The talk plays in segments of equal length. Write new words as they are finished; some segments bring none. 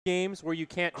games where you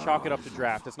can't chalk it up to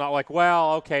draft. It's not like,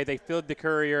 well, okay, they filled the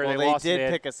courier, well, they lost did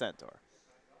it. pick a Centaur.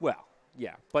 Well,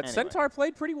 yeah, but Anyway. Centaur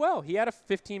played pretty well. He had a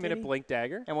 15-minute blink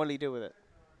dagger. And what did he do with it?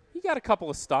 He got a couple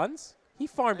of stuns. He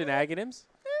farmed in Aghanims.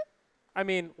 I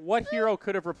mean, what hero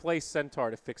could have replaced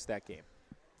Centaur to fix that game?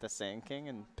 The Sand King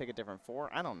and pick a different 4?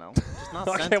 I don't know. Just not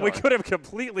Okay, Centaur. we could have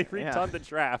completely redone the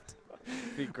draft.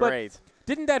 Be great. But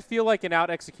didn't that feel like an out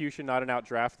execution, not an out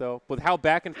draft, though? With how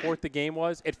back and forth the game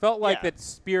was? It felt like that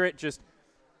Spirit just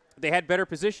 – they had better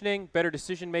positioning, better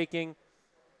decision-making.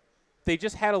 They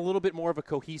just had a little bit more of a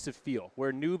cohesive feel,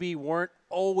 where Newbee weren't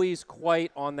always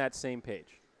quite on that same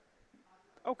page.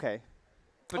 Okay.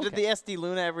 But did the SD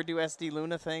Luna ever do SD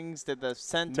Luna things? Did the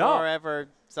Centaur No. ever?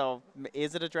 So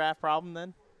is it a draft problem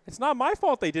then? It's not my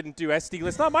fault they didn't do SD.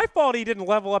 It's not my fault he didn't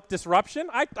level up Disruption.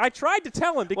 I tried to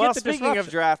tell him to get the speaking Disruption. of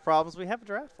draft problems, we have a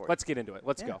draft for you. Let's get into it.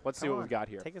 Let's go. Let's see what we've got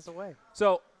here. Take us away.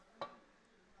 So,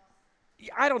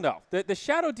 I don't know. The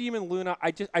Shadow Demon Luna,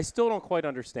 I still don't quite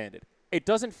understand it. It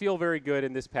doesn't feel very good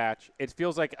in this patch. It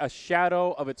feels like a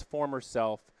shadow of its former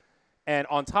self. And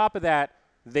on top of that,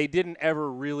 they didn't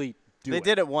ever really do it. They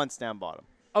did it once down bottom.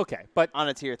 Okay, but on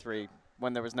a tier 3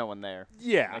 when there was no one there.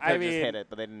 Yeah, I mean, just hit it,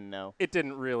 but they didn't know. It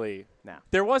didn't really. No.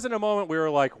 There wasn't a moment we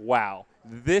were like, "Wow,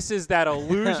 this is that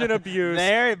illusion abuse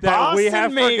there, that we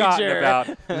have Major. forgotten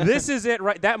about." This is it,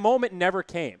 right? That moment never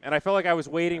came, and I felt like I was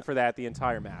waiting for that the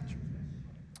entire match.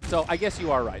 So I guess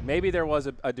you are right. Maybe there was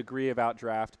a degree of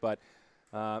outdraft, but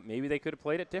maybe they could have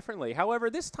played it differently.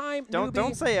 However, this time,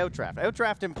 don't say outdraft.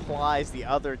 Outdraft implies the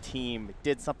other team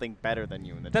did something better than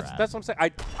you in the draft. That's what I'm saying.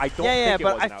 I don't. Yeah, think but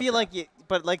it was I an feel outdraft. like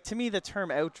but like to me, the term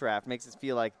outdraft makes it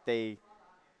feel like they,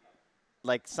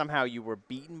 like somehow you were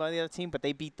beaten by the other team, but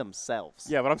they beat themselves.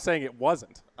 Yeah, but I'm saying it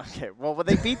wasn't. Okay, well,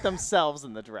 they beat themselves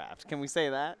in the draft. Can we say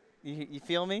that? You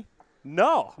feel me?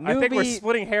 No, I think we're Newbee-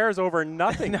 splitting hairs over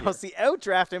nothing. No, here. see,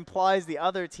 outdraft implies the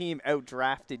other team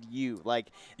outdrafted you.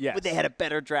 Like, Yes. they had a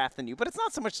better draft than you. But it's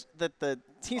not so much that the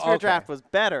Team Spirit Okay. draft was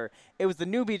better. It was the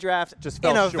Newbee draft Just in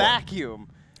fell a short. vacuum.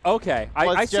 Okay,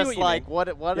 Was I see just what you like,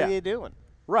 mean. what Yeah. are you doing?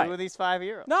 Right. Who are these 5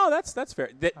 heroes? No, that's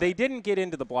fair. They didn't get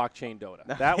into the blockchain Dota.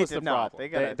 That They was the did not.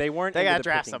 problem. They weren't. They into got to the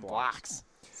draft picking some blocks.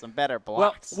 blocks. Some better Well,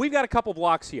 blocks. we've got a couple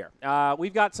blocks here.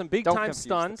 We've got some big Don't time confuse the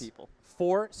stuns people.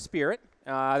 for Spirit.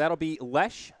 That'll be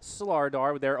Lesh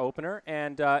Slardar with their opener,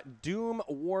 and Doom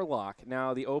Warlock,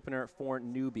 now the opener for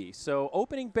Newbee. So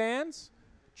opening bans,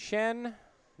 Chen,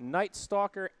 Night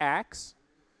Stalker Axe,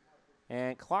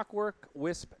 and Clockwork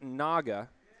Wisp Naga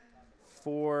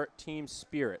for Team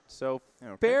Spirit. So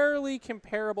fairly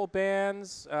comparable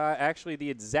bans, actually the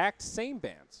exact same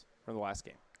bans from the last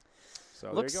game.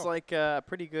 So Looks there you go. like a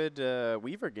pretty good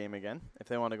Weaver game again, if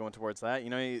they want to go in towards that.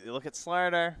 You know, you look at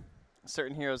Slardar,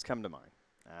 certain heroes come to mind.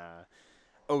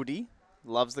 OD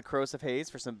loves the Corrosive Haze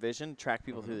for some vision, track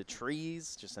people through the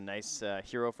trees. Just a nice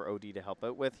hero for OD to help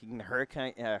out with. He can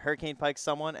hurricane pike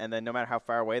someone, and then no matter how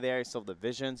far away they are, you still have the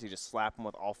vision, so you just slap them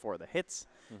with all 4 of the hits.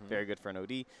 Very good for an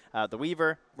OD. The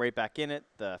Weaver, right back in it.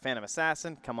 The Phantom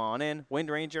Assassin, come on in. Wind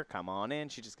Ranger, come on in.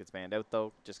 She just gets banned out,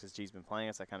 though, just because G's been playing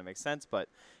it, so that kind of makes sense. But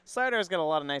Slardar's got a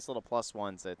lot of nice little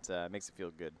 +1s that makes it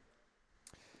feel good.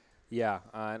 Yeah,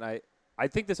 and I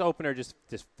think this opener just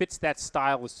fits that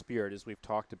style of Spirit, as we've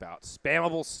talked about.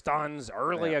 Spammable stuns,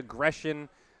 early aggression,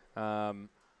 a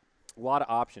lot of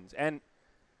options. And,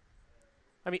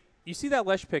 I mean, you see that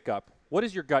Lesh pickup. What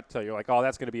does your gut tell you? You're like, oh,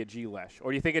 that's going to be a G Lesh.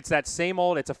 Or do you think it's that same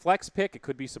old, it's a flex pick, it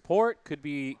could be support, could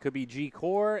be G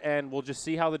core, and we'll just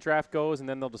see how the draft goes, and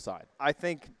then they'll decide? I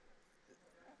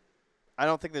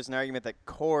don't think there's an argument that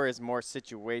core is more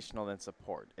situational than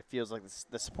support. It feels like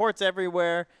the support's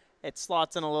everywhere. It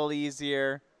slots in a little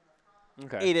easier.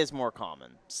 Okay. It is more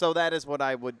common. So that is what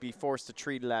I would be forced to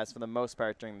treat it as for the most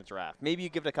part during the draft. Maybe you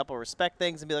give it a couple of respect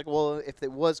things and be like, well, if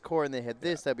it was core and they had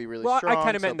this, that'd be really strong. Well, I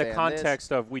kind of meant in the ban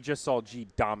context of we just saw G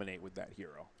dominate with that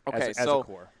hero as so a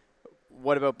core.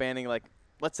 What about banning, like,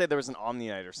 let's say there was an Omni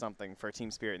Knight or something for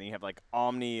Team Spirit, and you have, like,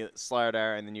 Omni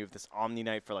Slardar, and then you have this Omni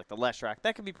Knight for, like, the Lesh rack.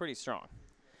 That could be pretty strong.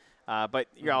 But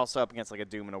you're also up against, like, a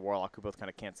Doom and a Warlock who both kind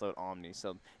of cancel out Omni.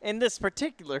 So in this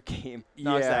particular game,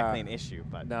 not exactly an issue.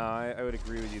 But no, I would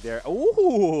agree with you there.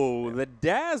 Ooh, the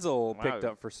Dazzle picked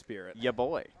up for Spirit. Ya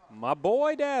boy. My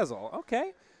boy Dazzle.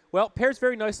 Okay. Well, pairs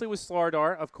very nicely with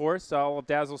Slardar, of course. All of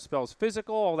Dazzle's spells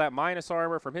physical, all that minus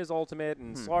armor from his ultimate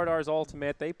and Slardar's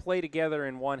ultimate. They play together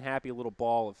in one happy little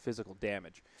ball of physical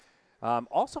damage.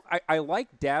 Also, I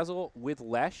like Dazzle with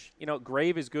Lesh. You know,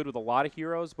 Grave is good with a lot of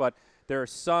heroes, but there are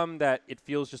some that it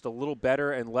feels just a little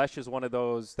better, and Lesh is one of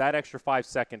those. That extra 5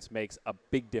 seconds makes a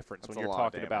big difference when you're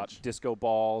talking about disco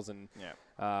balls and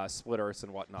split earths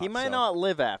and whatnot. He might not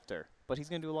live after, but he's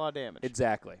going to do a lot of damage.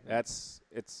 Exactly. It's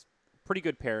pretty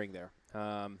good pairing there.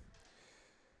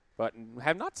 But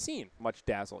have not seen much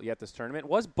Dazzle yet this tournament.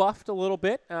 Was buffed a little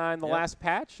bit in the last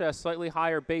patch. Slightly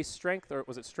higher base strength, or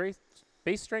was it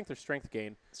base strength or strength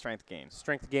gain? Strength gain.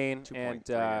 Strength gain.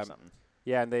 2.3 or something.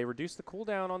 Yeah, and they reduced the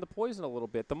cooldown on the poison a little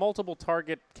bit. The multiple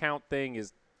target count thing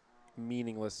is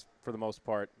meaningless for the most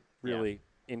part, really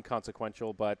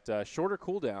inconsequential, but shorter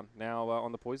cooldown now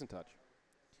on the poison touch.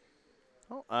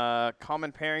 Oh,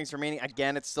 common pairings remaining.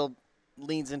 Again, it still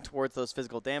leans in towards those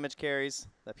physical damage carries,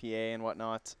 the PA and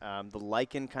whatnot. The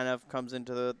Lycan kind of comes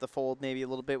into the fold maybe a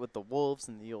little bit with the Wolves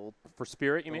and the old... For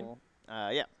Spirit, you mean?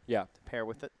 Yeah. Yeah. To pair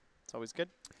with it. It's always good.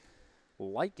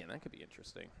 Lycan, that could be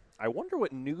interesting. I wonder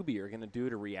what Newbee are going to do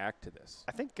to react to this.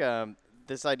 I think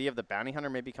this idea of the Bounty Hunter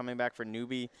maybe coming back for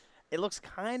Newbee, it looks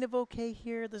kind of okay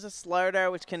here. There's a Slardar,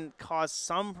 which can cause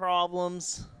some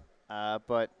problems,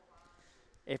 but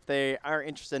if they are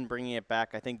interested in bringing it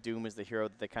back, I think Doom is the hero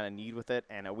that they kind of need with it,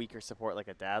 and a weaker support like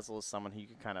a Dazzle is someone who you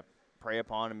can kind of prey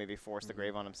upon and maybe force the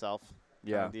grave on himself.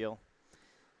 Yeah. Kind of deal.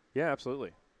 Yeah,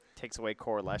 absolutely. Takes away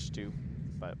core Lesh too,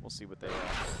 but we'll see what they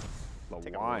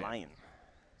take a Lion.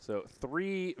 So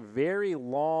 3 very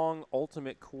long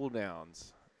ultimate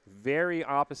cooldowns. Very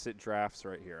opposite drafts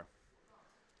right here.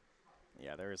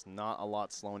 Yeah, there is not a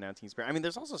lot slowing down Team Spirit. I mean,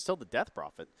 there's also still the Death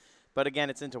Prophet, but again,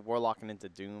 it's into Warlock and into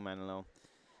Doom. I don't know,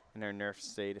 in her nerf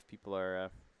state, if people are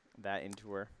that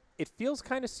into her. It feels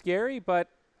kind of scary, but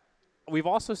we've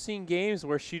also seen games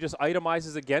where she just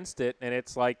itemizes against it, and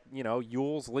it's like, you know,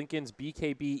 Yule's Lincoln's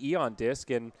BKB Eon disc,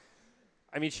 and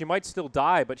I mean, she might still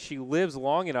die, but she lives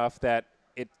long enough that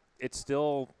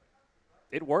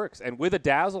it works. And with a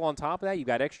Dazzle on top of that, you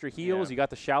got extra heals, you got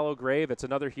the Shallow Grave. It's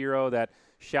another hero that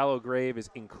Shallow Grave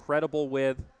is incredible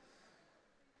with.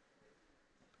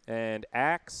 And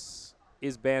Axe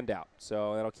is banned out,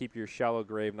 so that'll keep your Shallow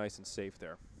Grave nice and safe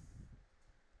there.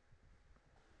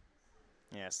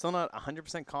 Yeah, still not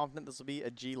 100% confident this will be a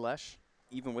G Lesh,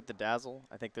 even with the Dazzle.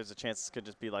 I think there's a chance this could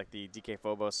just be like the DK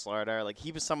Phobos Slardar. Like,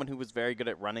 he was someone who was very good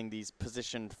at running these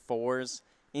position 4s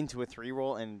into a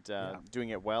 3-roll and doing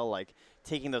it well, like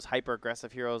taking those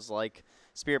hyper-aggressive heroes like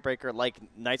Spirit Breaker, like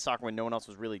Night Stalker when no one else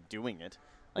was really doing it.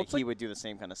 Like, he would do the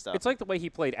same kind of stuff. It's like the way he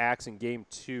played Axe in Game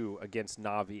 2 against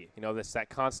Na'Vi. You know, that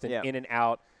constant in and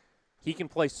out. He can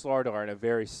play Slardar in a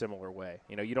very similar way.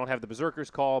 You know, you don't have the Berserker's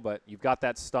Call, but you've got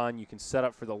that stun. You can set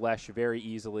up for the Lesh very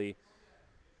easily.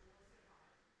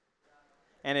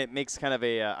 And it makes kind of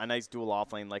a nice dual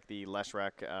offlane like the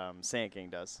Leshrac Sand King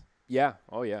does. Yeah.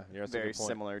 Oh, yeah. That's very a good point.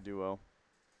 similar duo.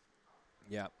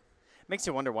 Yeah. Makes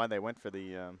you wonder why they went for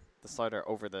the Slardar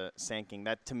over the Sand King.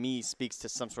 That, to me, speaks to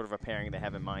some sort of a pairing they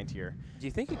have in mind here. Do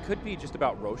you think it could be just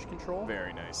about Roche control?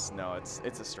 Very nice. No, it's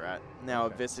a strat. Now a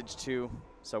Visage 2.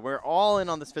 So we're all in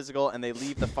on this physical, and they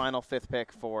leave the final 5th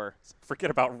pick for...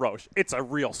 Forget about Roche. It's a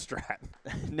real strat.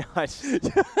 No,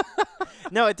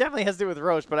 no, it definitely has to do with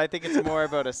Roche, but I think it's more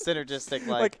about a synergistic,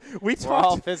 we're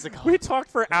all physical. We talked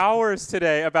for hours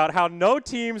today about how no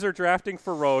teams are drafting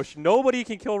for Roche. Nobody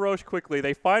can kill Roche quickly.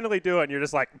 They finally do it, and you're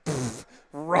just like,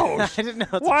 Roche. I didn't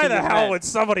know why the hell would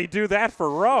somebody do that for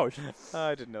Roche?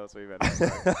 I didn't know that's what you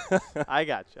meant. I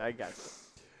got you.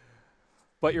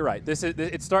 But you're right.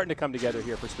 It's starting to come together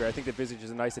here for Spirit. I think the Visage is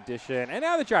a nice addition. And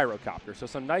now the Gyrocopter. So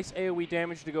some nice AoE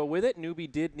damage to go with it.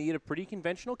 Newbee did need a pretty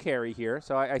conventional carry here.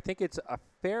 So I think it's a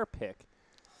fair pick.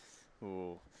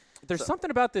 Ooh. There's something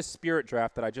about this Spirit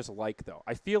draft that I just like, though.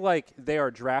 I feel like they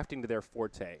are drafting to their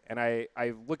forte. And I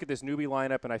look at this Newbee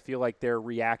lineup, and I feel like they're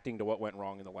reacting to what went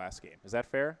wrong in the last game. Is that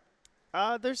fair?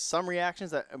 There's some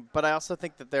reactions, but I also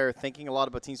think that they're thinking a lot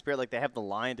about Team Spirit. Like, they have the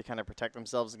line to kind of protect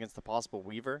themselves against the possible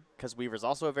Weaver, because Weaver's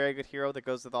also a very good hero that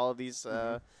goes with all of these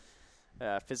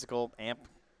physical amp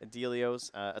dealios.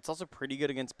 It's also pretty good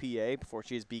against PA before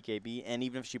she has BKB, and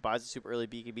even if she buys a super early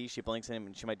BKB, she blinks in him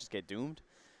and she might just get doomed.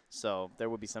 So there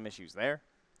would be some issues there.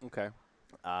 Okay.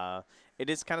 It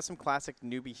is kind of some classic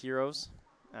Newbee heroes,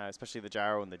 especially the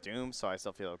Gyro and the Doom, so I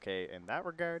still feel okay in that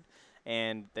regard.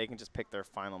 And they can just pick their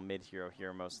final mid-hero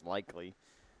here, most likely,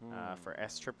 for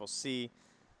SCCC.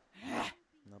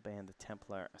 They'll ban the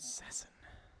Templar Assassin.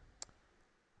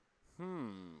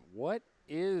 What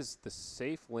is the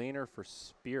safe laner for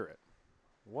Spirit?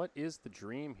 What is the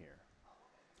dream here?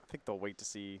 I think they'll wait to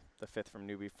see the 5th from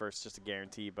Newbee first, just to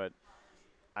guarantee, but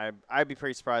I'd be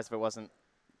pretty surprised if it wasn't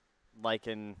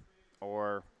Lycan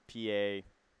or PA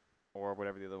or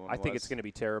whatever the other one was. I think it's going to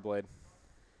be Terrorblade.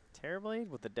 Terrorblade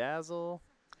with the Dazzle.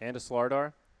 And a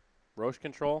Slardar. Roche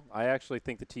control. I actually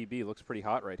think the TB looks pretty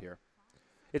hot right here.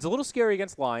 It's a little scary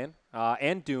against Lion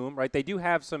and Doom, right? They do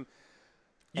have some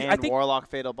And I think, Warlock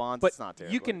Fatal Bonds, but it's not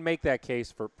terrible. you can make that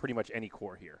case for pretty much any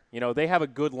core here. You know, they have a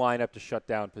good lineup to shut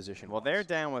down position. Well, they're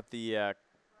down with the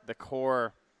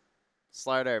core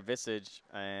Slardar Visage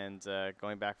and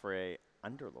going back for a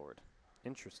Underlord.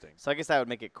 Interesting. So I guess that would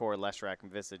make it core Leshrac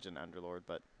and Visage and Underlord,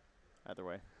 but either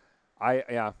way.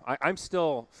 I'm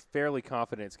still fairly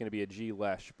confident it's going to be a G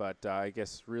Lesh, but I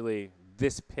guess really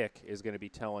this pick is going to be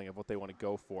telling of what they want to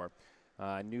go for.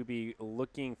 Newbee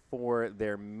looking for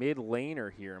their mid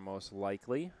laner here, most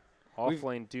likely. Off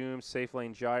lane Doom, safe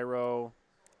lane Gyro.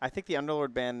 I think the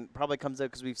Underlord ban probably comes out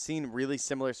because we've seen really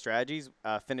similar strategies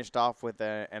finished off with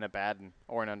an Abaddon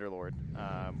or an Underlord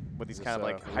with these kind of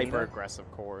like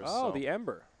hyper-aggressive cores. Oh, so. the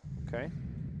Ember. Okay.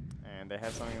 And they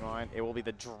have something in mind. It will be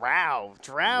the Drow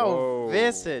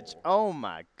Visage. Oh,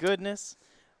 my goodness.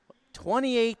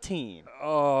 2018.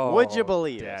 Oh, would you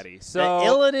believe Daddy. it? So, the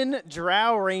Illidan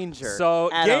Drow Ranger. So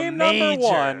game number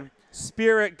 1,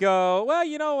 Spirit go, well,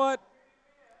 you know what?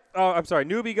 Oh, I'm sorry,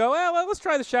 Newbee go, well, let's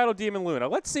try the Shadow Demon Luna.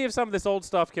 Let's see if some of this old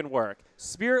stuff can work.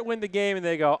 Spirit win the game, and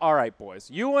they go, all right, boys,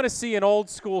 you want to see an old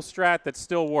school strat that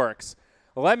still works.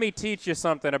 Let me teach you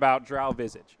something about Drow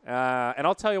Visage. And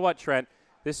I'll tell you what, Trent,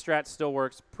 this strat still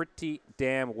works pretty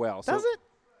damn well. Does it?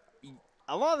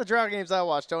 A lot of the Drow games I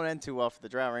watch don't end too well for the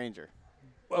Drow Ranger.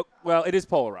 Well, it is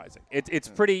polarizing. It's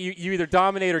pretty, you either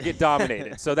dominate or get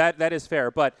dominated. So that is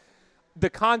fair. But the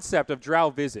concept of Drow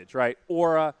Visage, right?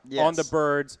 Aura on the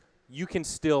birds, you can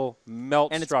still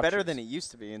melt and structures. It's better than it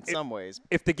used to be in some ways.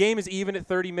 If the game is even at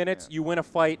 30 minutes, you win a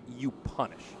fight, you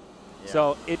punish. Yeah.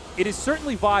 So it is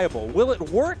certainly viable. Will it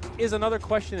work is another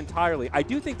question entirely. I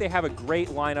do think they have a great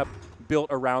lineup built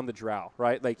around the Drow,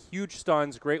 right? Like huge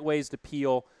stuns, great ways to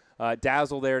peel,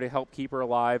 Dazzle there to help keep her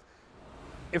alive.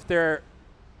 If there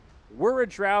were a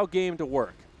Drow game to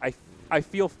work, I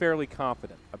feel fairly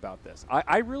confident about this.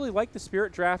 I really like the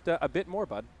Spirit draft a bit more,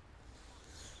 bud.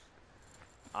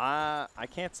 I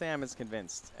can't say I'm as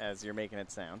convinced as you're making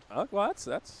it sound. Well,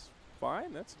 that's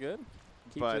fine. That's good.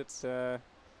 Keeps it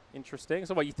interesting.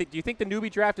 So, what you think? Do you think the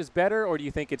Newbee draft is better, or do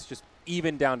you think it's just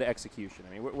even down to execution?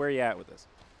 I mean, where are you at with this?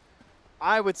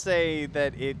 I would say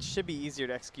that it should be easier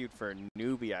to execute for a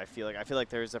Newbee. I feel like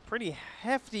there's a pretty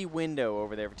hefty window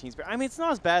over there for Team Spirit. I mean, it's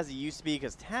not as bad as it used to be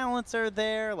because talents are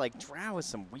there. Like Drow has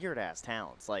some weird ass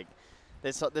talents. Like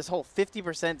this whole 50%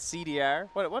 CDR.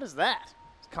 What is that?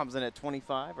 It comes in at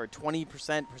 25 or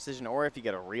 20% precision. Or if you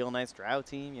get a real nice Drow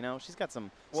team, you know, she's got some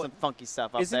funky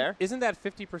stuff up there. Isn't that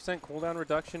 50% cooldown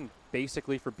reduction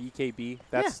basically for BKB?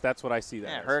 That's what I see that.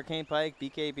 Yeah, as. Hurricane Pike,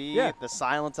 BKB, the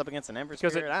silence up against an Ember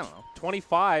Spirit. I don't know.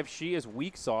 25, she is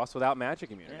weak sauce without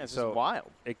magic immunity. Yeah, it's just wild.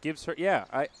 It gives her,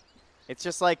 It's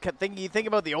just like you think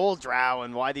about the old Drow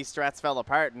and why these strats fell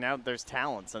apart, and now there's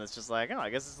talents, and it's just like, oh, I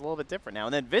guess it's a little bit different now.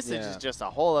 And then Visage is just a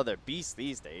whole other beast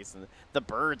these days, and the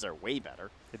birds are way better.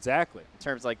 Exactly. In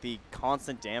terms of like the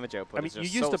constant damage output. I mean, you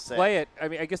used to play it. I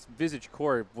mean, I guess Visage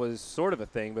Core was sort of a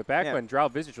thing, but back when Drow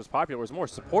Visage was popular, it was more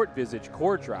support Visage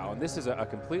Core Drow, and this is a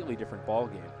completely different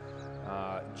ballgame.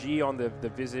 G on the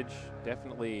Visage,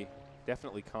 definitely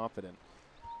confident.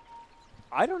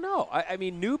 I don't know. I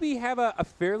mean, Newbee have a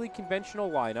fairly conventional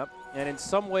lineup, and in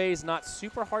some ways not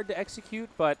super hard to execute,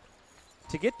 but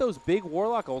to get those big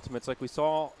Warlock ultimates like we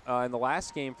saw in the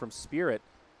last game from Spirit,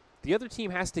 the other team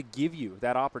has to give you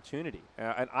that opportunity.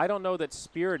 And I don't know that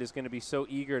Spirit is going to be so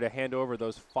eager to hand over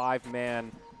those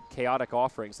 5-man chaotic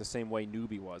offerings the same way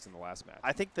Newbee was in the last match.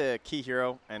 I think the key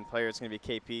hero and player is going to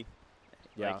be KP.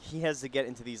 Yeah. Like, he has to get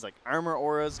into these, like, armor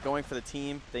auras going for the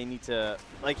team. They need to,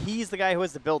 like, he's the guy who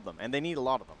has to build them, and they need a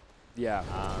lot of them. Yeah.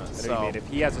 So I mean, if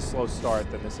he has a slow start,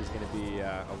 then this is going to be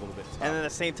a little bit tough. And at the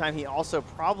same time, he also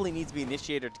probably needs to be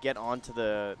initiator to get onto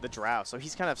the Drow. So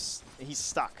he's kind of he's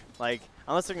stuck. Like,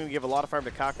 unless they're going to give a lot of farm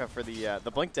to Kaka for the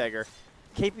Blink Dagger,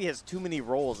 KP has too many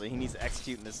roles that he needs to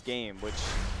execute in this game, which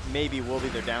maybe will be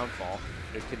their downfall.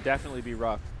 It could definitely be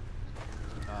rough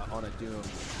on a Doom.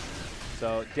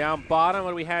 So down bottom,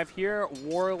 what do we have here?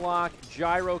 Warlock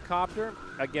Gyrocopter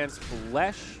against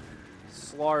Lesh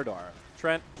Slardar.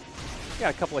 Trent,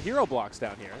 got a couple of hero blocks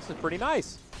down here. This is pretty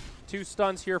nice. 2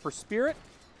 stuns here for Spirit,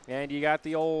 and you got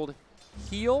the old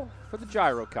heal for the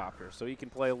Gyrocopter, so he can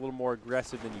play a little more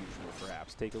aggressive than usual,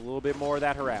 perhaps. Take a little bit more of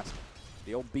that harassment.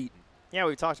 The old beaten. Yeah,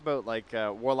 we've talked about like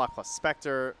Warlock plus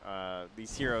Spectre,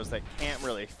 these heroes that can't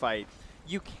really fight.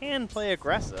 You can play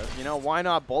aggressive, you know, why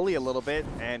not bully a little bit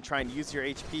and try and use your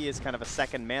HP as kind of a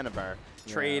second mana bar.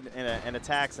 Trade and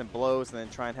attacks and blows and then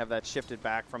try and have that shifted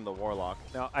back from the Warlock.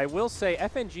 Now, I will say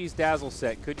FNG's Dazzle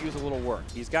set could use a little work.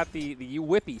 He's got the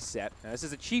Whippy set. Now, this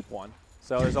is a cheap one,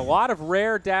 so there's a lot of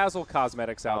rare Dazzle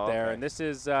cosmetics out there, and this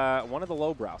is one of the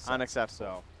lowbrow sets.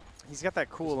 Unacceptable. He's got that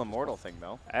cool immortal thing,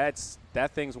 though.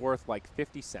 That thing's worth like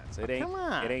 50 cents. It ain't. Come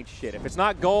on. It ain't shit. If it's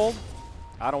not gold,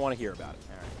 I don't want to hear about it.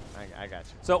 All right, I got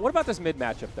you. So what about this mid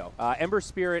matchup though? Ember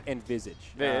Spirit and Visage.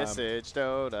 Visage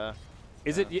Dota.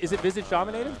 Is it Visage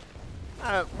dominated?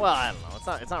 Well, I don't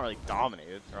know. It's not really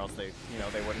dominated, or else they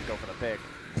wouldn't go for the pick.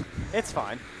 It's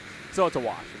fine. So it's a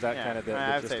wash. Is that kind of the?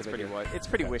 I would say it's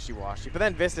pretty wishy-washy. But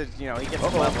then Visage, he gets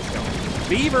some levels going.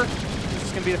 Beaver. This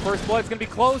is gonna be the first blood. It's gonna be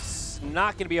close.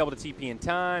 Not gonna be able to TP in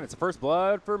time. It's the first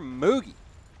blood for Moogie.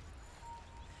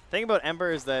 Thing about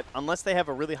Ember is that unless they have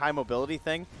a really high mobility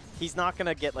thing, he's not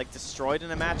gonna get like destroyed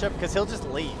in a matchup because he'll just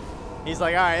leave. He's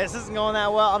like, all right, this isn't going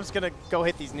that well. I'm just going to go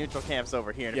hit these neutral camps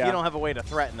over here. And if you don't have a way to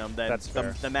threaten them, then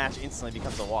the match instantly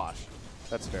becomes a wash.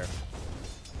 That's fair.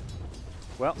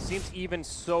 Well, seems even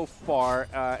so far.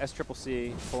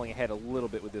 SCCC pulling ahead a little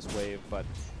bit with this wave, but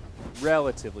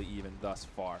relatively even thus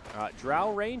far.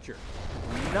 Drow Ranger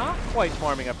not quite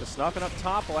farming up to snuff, and up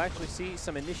top we'll actually see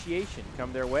some initiation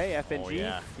come their way. FNG. Oh,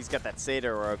 yeah. He's got that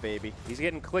Seder Aura, baby. He's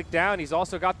getting clicked down. He's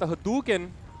also got the Hadouken.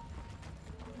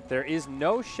 There is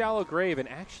no shallow grave and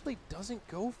actually doesn't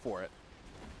go for it.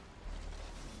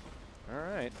 All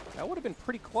right. That would have been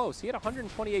pretty close. He had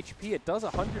 120 HP. It does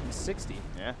 160.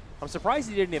 Yeah. I'm surprised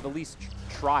he didn't at least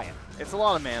try it. It's a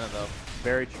lot of mana, though.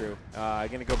 Very true.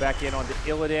 Going to go back in onto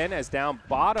Illidan as down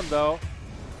bottom, though.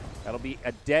 That'll be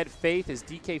a dead Faith as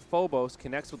DK Phobos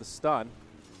connects with a stun.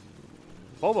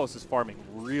 Phobos is farming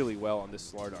really well on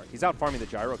this Slardar. He's out farming the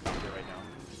Gyrocopter right now.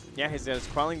 Yeah, he's got his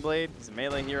Quelling Blade. He's a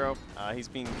melee hero. He's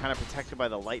being kind of protected by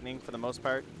the lightning for the most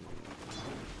part.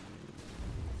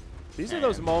 These are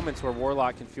those moments where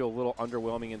Warlock can feel a little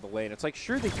underwhelming in the lane. It's like,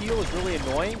 sure, the heal is really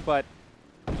annoying, but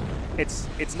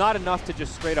it's not enough to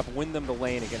just straight up win them the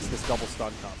lane against this double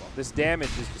stun combo. This damage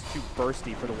is just too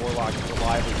bursty for the Warlock to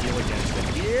reliably heal against. And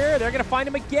here, they're going to find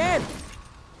him again.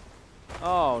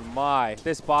 Oh, my.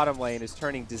 This bottom lane is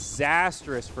turning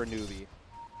disastrous for Newbee.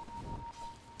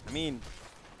 I mean,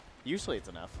 usually it's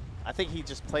enough. I think he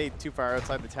just played too far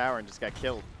outside the tower and just got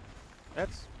killed. I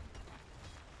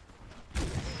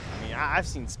mean, I've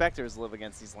seen Spectres live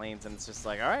against these lanes, and it's just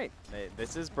like, all right,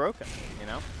 this is broken,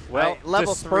 Well,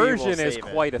 level dispersion is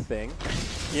quite a thing,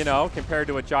 compared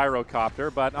to a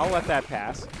Gyrocopter, but I'll let that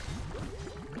pass.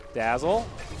 Dazzle.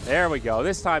 There we go.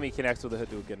 This time he connects with the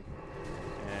Hadouken.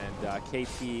 And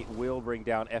KT will bring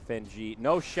down FNG.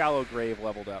 No shallow grave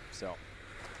leveled up, so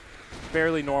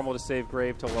fairly normal to save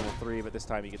grave till level 3, but this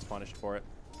time he gets punished for it.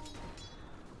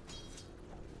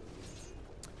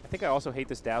 I think I also hate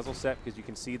this Dazzle set because you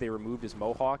can see they removed his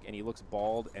mohawk and he looks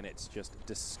bald and it's just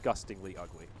disgustingly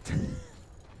ugly.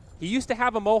 He used to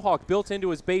have a mohawk built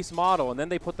into his base model and then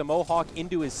they put the mohawk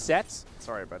into his sets.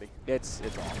 Sorry, buddy. It's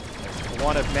awful. It's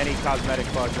one of many cosmetic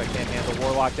bugs I can't handle.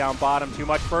 Warlock down bottom, too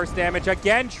much burst damage.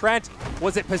 Again, Trent,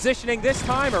 was it positioning this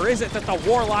time or is it that the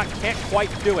Warlock can't quite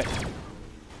do it?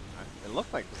 It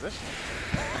looked like positioning.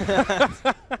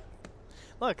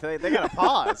 Look, they got to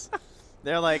pause.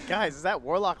 They're like, guys, is that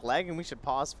Warlock lagging? We should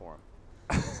pause for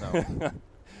him. So.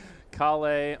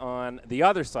 Kale on the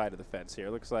other side of the fence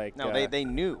here. Looks like... No, they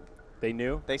knew. They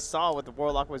knew? They saw what the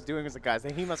Warlock was doing as a guys.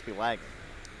 He must be lagging.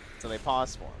 So they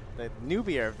paused for him. The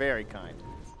Newbee are very kind.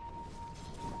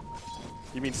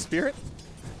 You mean Spirit?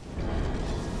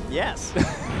 Yes.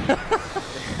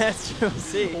 That's true.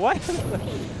 See. What?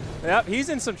 Yep, he's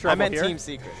in some trouble here. I meant Team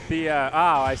Secret.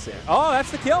 I see. Oh,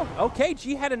 that's the kill. Okay,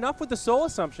 G had enough with the soul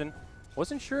assumption.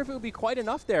 Wasn't sure if it would be quite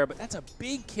enough there, but that's a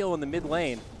big kill in the mid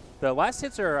lane. The last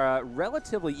hits are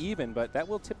relatively even, but that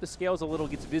will tip the scales a little.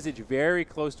 Gets Visage very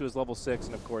close to his level 6,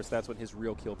 and of course, that's when his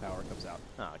real kill power comes out.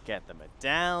 Oh, get the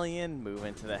medallion, move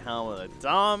into the helm of the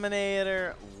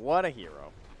Dominator. What a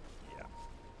hero.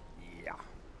 Yeah.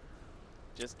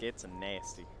 Just gets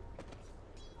nasty.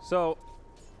 So,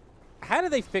 how do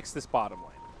they fix this bottom lane?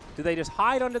 Do they just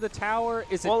hide under the tower?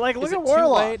 Is it look at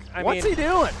Warlock. What's he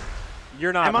doing?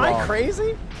 You're not wrong. Am I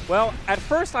crazy? Well, at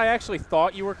first I actually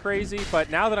thought you were crazy, but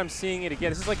now that I'm seeing it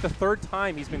again, this is like the third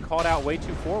time he's been called out way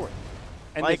too forward.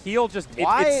 And the heal just,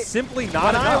 it's simply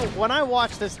not enough. When I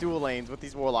watch this dual lanes with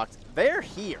these Warlocks, they're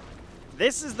here.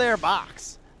 This is their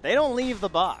box. They don't leave the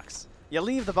box. You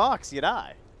leave the box, you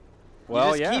die.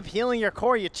 Well, you just keep healing your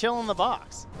core, you chill in the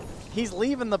box. He's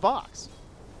leaving the box.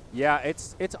 Yeah,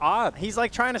 it's odd. He's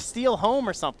like trying to steal home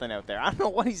or something out there. I don't know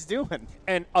what he's doing.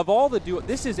 And of all the duo,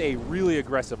 this is a really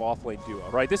aggressive offlane duo,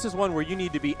 right? This is one where you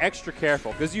need to be extra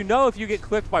careful because you know if you get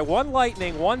clipped by one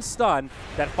lightning, one stun,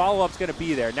 that follow-up's going to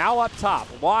be there. Now up top,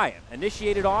 Lion,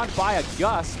 initiated on by a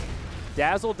gust.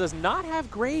 Dazzle does not have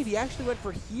grave. He actually went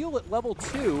for heal at level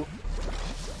 2.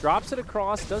 Drops it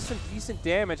across, does some decent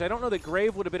damage. I don't know that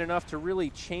grave would have been enough to really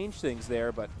change things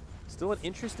there, but Still an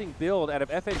interesting build out of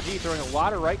FNG, throwing a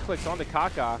lot of right clicks onto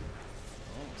Kaka.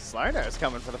 Oh, Slardar is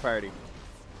coming for the party.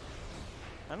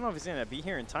 I don't know if he's going to be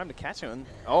here in time to catch him.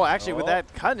 Oh, actually, with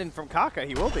that cut in from Kaka,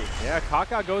 he will be. Yeah,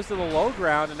 Kaka goes to the low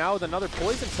ground, and now with another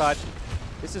poison touch,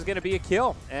 this is going to be a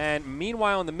kill. And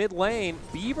meanwhile, in the mid lane,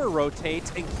 Beaver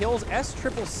rotates and kills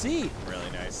SCCC.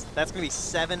 Really nice. That's going to be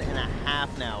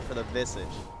 7.5 now for the Visage.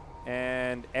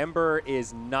 And Ember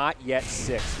is not yet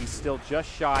 6. He's still just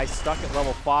shy, stuck at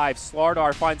level 5.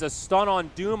 Slardar finds a stun on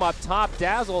Doom up top.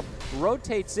 Dazzle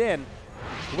rotates in.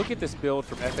 Look at this build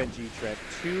from FNG, Trent.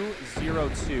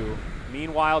 2-0-2.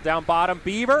 Meanwhile, down bottom,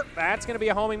 Beaver. That's going to be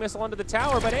a homing missile under the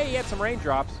tower, but hey, he had some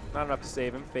raindrops. Not enough to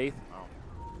save him. Faith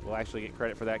will actually get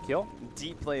credit for that kill.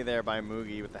 Deep play there by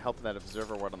Mugi with the help of that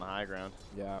Observer Ward on the high ground.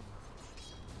 Yeah.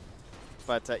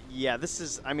 But yeah, this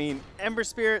is, I mean, Ember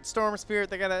Spirit, Storm Spirit,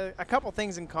 they got a couple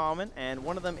things in common, and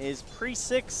one of them is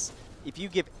pre-6. If you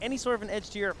give any sort of an edge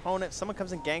to your opponent, if someone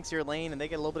comes and ganks your lane and they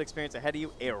get a little bit of experience ahead of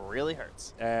you, it really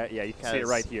hurts. Yeah, you can see it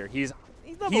right here. He's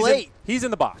level 8. He's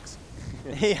in the box.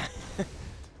 Yeah.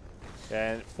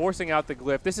 And forcing out the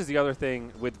glyph. This is the other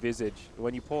thing with Visage.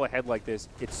 When you pull ahead like this,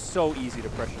 it's so easy to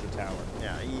pressure the tower.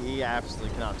 Yeah, he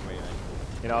absolutely cannot do anything.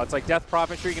 You know, it's like Death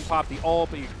Prophet. Sure, you can pop the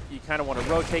ult, but you kind of want to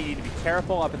rotate. You need to be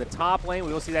careful up in the top lane.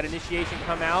 We will see that initiation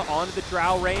come out onto the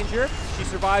Drow Ranger. She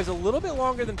survives a little bit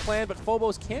longer than planned, but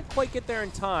Phobos can't quite get there in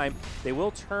time. They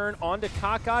will turn onto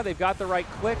Kaka. They've got the right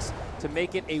clicks to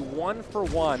make it a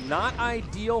 1-for-1. Not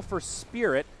ideal for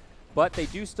Spirit, but they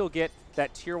do still get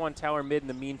that tier 1 tower mid in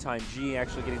the meantime. G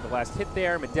actually getting the last hit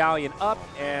there. Medallion up,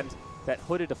 and that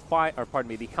hooded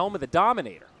the Helm of the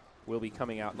Dominator will be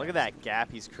coming out. Look at that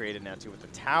gap he's created now, too, with the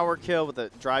tower kill, with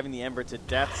the driving the Ember to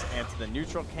deaths and to the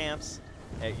neutral camps.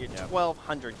 Your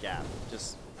 1,200 gap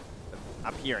just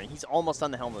appearing. He's almost on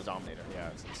the Helm of the Dominator. Yeah,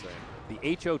 it's insane. The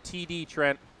HOTD,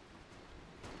 Trent.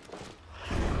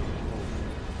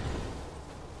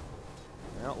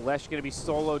 Well, Lesh going to be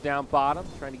solo down bottom,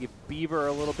 trying to give Beaver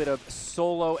a little bit of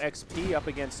solo XP up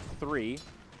against 3.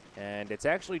 And it's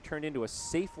actually turned into a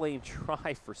safe lane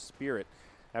try for Spirit.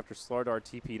 After Slardar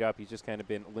TP'd up, he's just kind of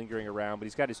been lingering around. But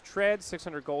he's got his tread,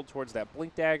 600 gold towards that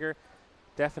Blink Dagger.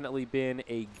 Definitely been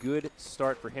a good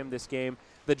start for him this game.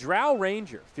 The Drow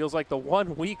Ranger feels like the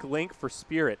one weak link for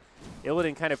Spirit.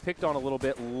 Illidan kind of picked on a little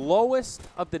bit. Lowest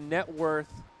of the net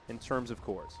worth in terms of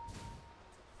cores.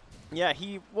 Yeah,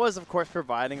 he was, of course,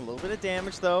 providing a little bit of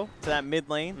damage, though, to that mid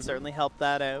lane. Certainly helped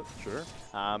that out. Sure.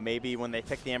 Maybe when they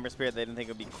picked the Ember Spirit, they didn't think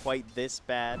it would be quite this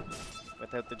bad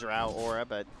without the Drow aura,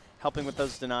 but helping with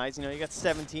those denies. You know, you got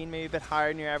 17, maybe a bit higher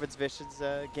in your average Vicious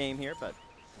game here, but...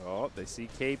 Oh, they see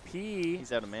KP.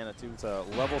 He's out of mana, too. It's a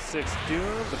level 6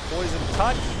 Doom, the Poison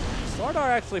Touch. Slardar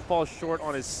actually falls short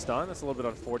on his stun. That's a little bit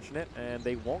unfortunate, and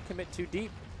they won't commit too deep.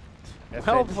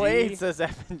 Well played, says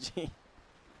FNG.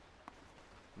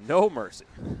 No mercy.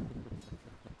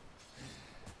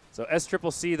 So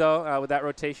SCCC, though, with that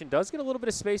rotation, does get a little bit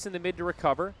of space in the mid to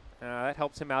recover. That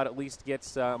helps him out, at least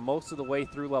gets most of the way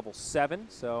through level 7.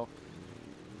 So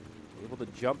able to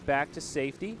jump back to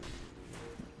safety.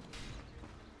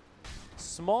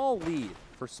 Small lead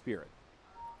for Spirit.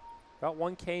 About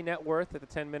 1K net worth at the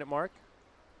 10-minute mark.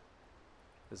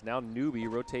 As now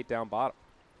Newbee rotate down bottom.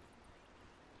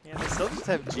 Yeah, they still just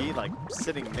have G, like,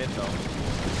 sitting mid, though.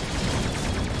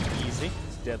 Easy.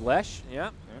 It's dead Lesh, yeah.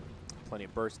 Plenty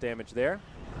of burst damage there.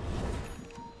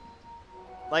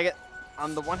 Like it.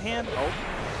 On the one hand,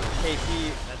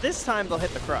 KP, this time they'll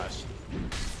hit the crush.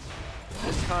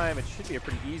 This time it should be a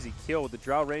pretty easy kill with the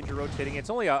Drow Ranger rotating. It's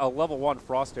only a level 1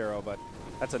 Frost Arrow, but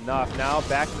that's enough. Now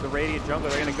back to the Radiant Jungler.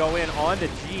 They're going to go in onto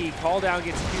G. Call down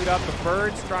gets queued up. The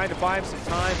Bird's trying to buy him some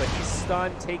time, but he's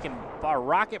stunned, taking a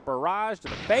rocket barrage to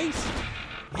the face.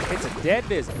 It's a dead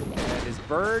Visit. And his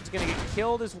Bird's going to get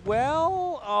killed as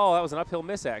well. Oh, that was an uphill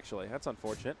miss, actually. That's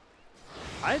unfortunate.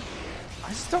 I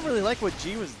just don't really like what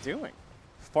G was doing.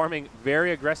 Farming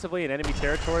very aggressively in enemy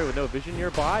territory with no vision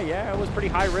nearby. Yeah, it was pretty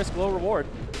high risk, low reward.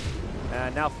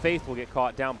 And now Faith will get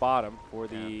caught down bottom for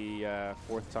the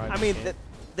 4th time. I mean,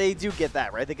 they do get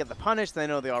that, right? They get the punish. They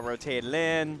know they all rotated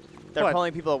in. They're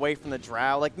pulling people away from the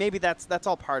Drow. Like, maybe that's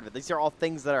all part of it. These are all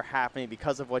things that are happening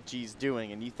because of what G's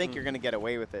doing, and you think you're going to get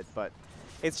away with it. But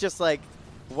it's just like,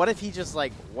 what if he just,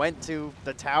 like, went to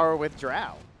the tower with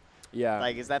Drow? Yeah.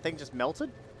 Like, is that thing just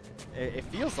melted? It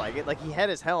feels like it. Like, he had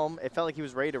his helm. It felt like he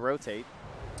was ready to rotate.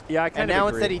 Yeah, I kind of And now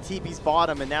agree. instead he TP's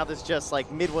bottom, and now there's just,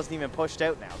 like, mid wasn't even pushed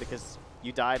out now because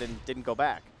you died and didn't go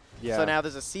back. Yeah. So now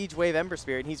there's a Siege Wave Ember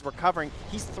Spirit, and he's recovering.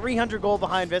 He's 300 gold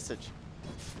behind Visage.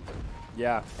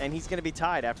 Yeah. And he's going to be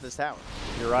tied after this tower.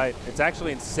 You're right. It's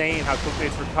actually insane how quickly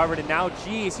it's recovered. And now,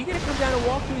 G, is he going to come down and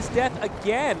walk to his death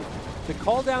again? The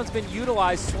call down's been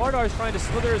utilized. Slardar's trying to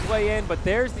slither his way in, but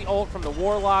there's the ult from the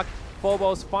Warlock.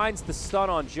 Phobos finds the stun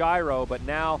on Gyro, but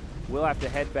now we'll have to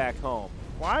head back home.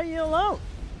 Why are you alone?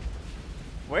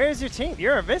 Where's your team?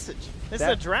 You're a Visage. This is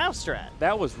a Drow strat.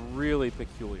 That was really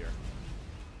peculiar.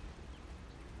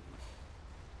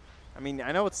 I mean,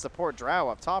 I know it's support Drow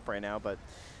up top right now, but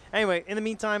anyway, in the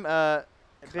meantime,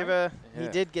 he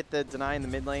did get the deny in the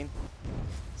mid lane.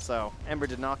 So Ember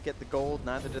did not get the gold,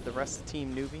 neither did the rest of the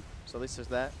team Newbee. So at least there's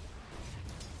that.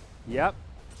 Yep,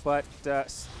 but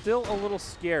still a little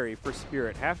scary for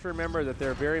Spirit. Have to remember that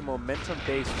they're a very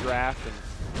momentum-based draft,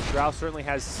 and Drow certainly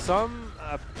has some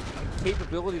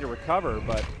capability to recover,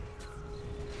 but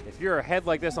if you're ahead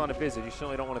like this on a visit, you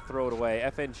certainly don't want to throw it away.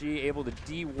 FNG able to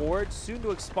de-ward, soon to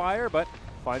expire, but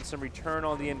find some return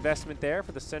on the investment there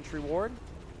for the Sentry Ward.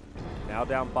 Now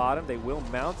down bottom, they will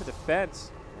mount a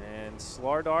defense. And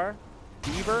Slardar,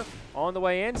 Beaver on the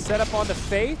way in, set up on the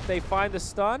Faith. They find the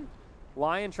stun.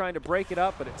 Lion trying to break it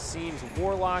up, but it seems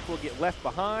Warlock will get left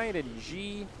behind, and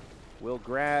G will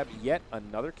grab yet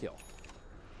another kill.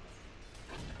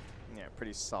 Yeah,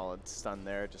 pretty solid stun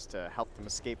there just to help them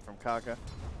escape from Kaka.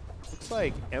 Looks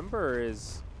like Ember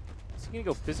is he going to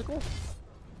go physical?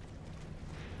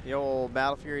 The old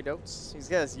Battle Fury Dotes. He's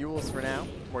got his Yules for now.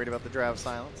 Worried about the Drow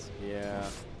Silence. Yeah.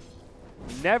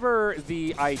 Never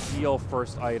the ideal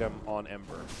first item on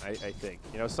Ember, I think.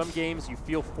 You know, some games you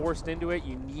feel forced into it.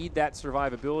 You need that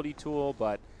survivability tool,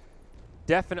 but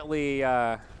definitely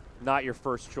not your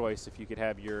first choice if you could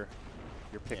have your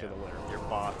pick of the litter. Your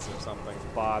bots or something.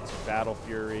 Bots, or Battle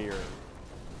Fury, or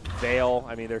Veil.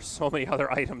 I mean, there's so many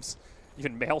other items.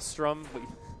 Even Maelstrom.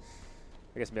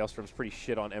 I guess Maelstrom's pretty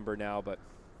shit on Ember now, but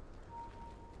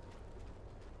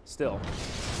still.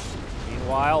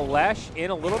 Meanwhile, Lesh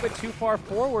in a little bit too far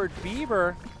forward.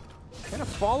 Beaver kind of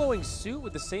following suit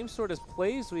with the same sort of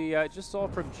plays we just saw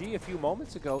from G a few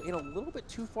moments ago, in a little bit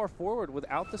too far forward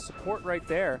without the support right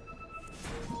there.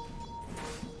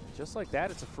 Just like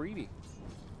that, it's a freebie.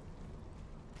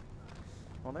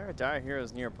 Well, there are Dire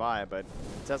Heroes nearby, but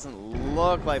it doesn't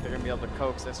look like they're going to be able to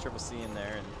coax SCC in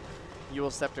there, and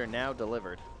Yule Scepter now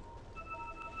delivered.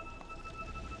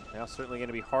 Now certainly going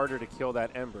to be harder to kill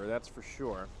that Ember, that's for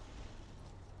sure.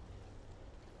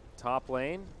 Top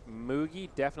lane, Moogie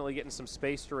definitely getting some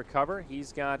space to recover.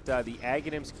 He's got the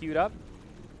Aghanims queued up.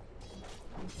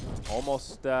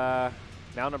 Almost now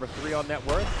number 3 on net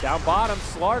worth. Down bottom,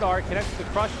 Slardar connects with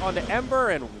the crush onto Ember,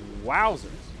 and wowzers.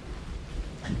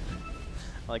 I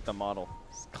like the model.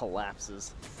 Just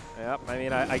collapses. Yep, I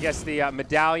mean, I guess the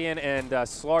Medallion and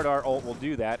Slardar ult will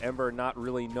do that. Ember not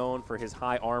really known for his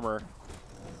high armor.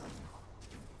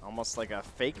 Almost like a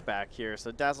fake back here.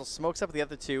 So Dazzle smokes up the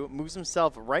other two, moves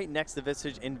himself right next to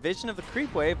Visage in vision of the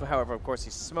creep wave. However, of course,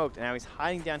 he's smoked, and now he's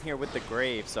hiding down here with the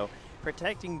Grave. So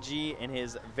protecting G in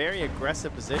his very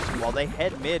aggressive position while they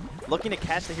head mid, looking to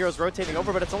catch the heroes rotating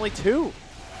over, but it's only 2.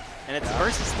 And it's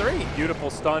versus 3. Beautiful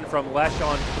stun from Lesh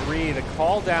on 3. The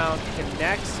call down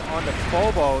connects onto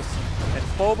Phobos. And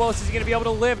Phobos is going to be able to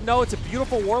live. No, it's a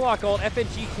beautiful Warlock ult.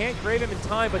 FNG can't grave him in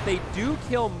time, but they do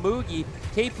kill Moogie.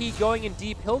 KP going in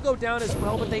deep. He'll go down as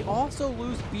well, but they also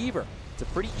lose Beaver. It's a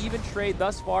pretty even trade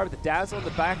thus far. The Dazzle in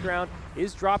the background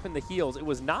is dropping the heals. It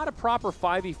was not a proper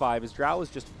 5v5 as Drow was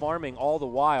just farming all the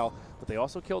while, but they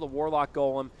also killed a Warlock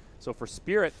Golem. So for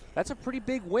Spirit, that's a pretty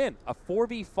big win. A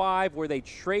 4v5 where they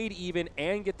trade even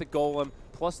and get the Golem,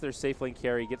 plus their safe lane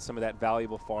carry, get some of that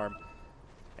valuable farm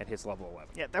at his level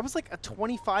 11. Yeah, that was like a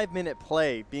 25-minute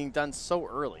play being done so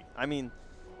early. I mean,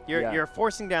 you're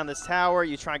forcing down this tower.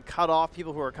 You try and cut off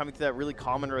people who are coming through that really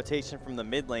common rotation from the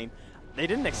mid lane. They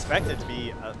didn't expect it to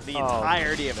be the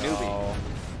entirety of Newbee.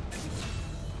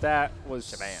 That was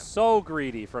so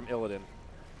greedy from Illidan.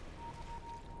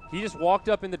 He just walked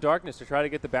up in the darkness to try to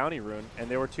get the bounty rune, and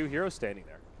there were 2 heroes standing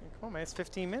there. Come on, man. It's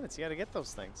 15 minutes. You got to get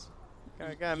those things.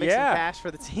 Gotta make some cash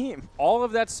for the team. All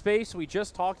of that space we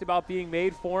just talked about being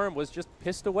made for him was just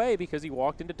pissed away because he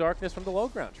walked into darkness from the low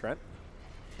ground, Trent.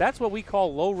 That's what we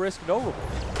call low risk, no reward.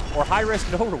 Or high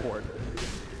risk, no reward.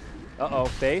 Uh-oh,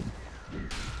 Faith.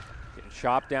 Getting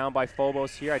chopped down by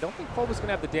Phobos here. I don't think Phobos is going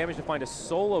to have the damage to find a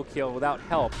solo kill without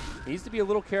help. He needs to be a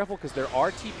little careful because there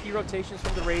are TP rotations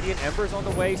from the Radiant. Ember's on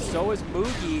the way, so is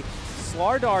Moogie.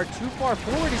 Slardar too far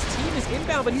forward. His team is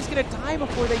inbound, but he's going to die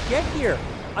before they get here.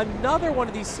 Another one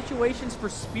of these situations for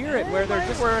Spirit where they're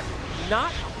just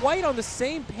not quite on the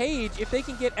same page. If they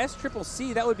can get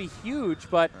SCCC, that would be huge,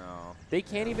 but they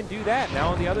can't even do that. Now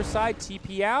on the other side,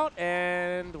 TP out,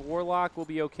 and Warlock will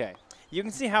be okay. You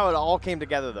can see how it all came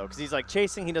together, though, because he's like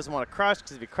chasing. He doesn't want to crush,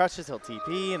 because if he crushes, he'll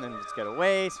TP and then just get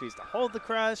away, so he has to hold the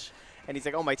crush. and he's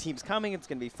like, oh, my team's coming, it's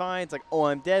going to be fine. It's like, oh,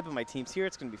 I'm dead, but my team's here,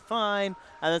 it's going to be fine.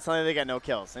 And then suddenly they get no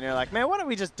kills. And you're like, man, what don't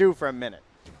we just do for a minute?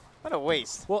 What a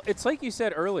waste. Well, it's like you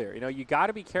said earlier. You got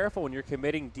to be careful when you're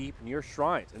committing deep near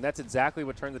shrines, and that's exactly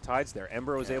what turned the tides there.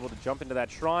 Ember was able to jump into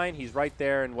that shrine. He's right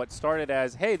there, and what started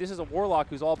as, hey, this is a Warlock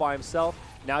who's all by himself.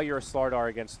 Now you're a Slardar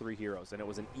against 3 heroes, and it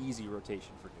was an easy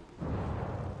rotation for Newbee.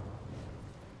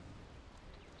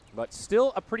 But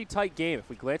still a pretty tight game. If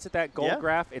we glance at that gold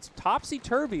graph, it's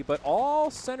topsy-turvy, but all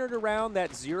centered around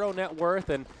that 0 net worth,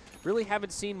 and really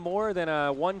haven't seen more than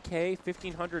a 1K,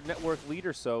 1,500 net worth lead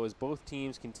or so as both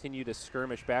teams continue to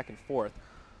skirmish back and forth.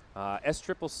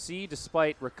 SCCC,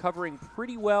 despite recovering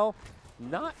pretty well,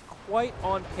 not quite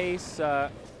on pace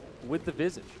with the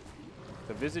Visage.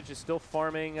 The Visage is still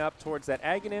farming up towards that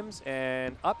Aghanims,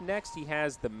 and up next he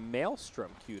has the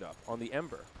Maelstrom queued up on the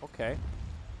Ember. Okay.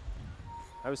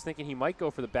 I was thinking he might go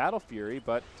for the Battle Fury,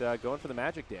 but going for the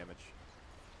magic damage.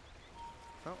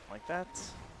 Oh, like that.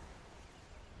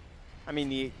 I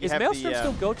mean, is Maelstrom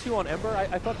still go-to on Ember?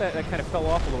 I thought that kind of fell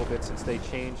off a little bit since they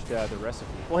changed the recipe.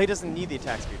 Well, he doesn't need the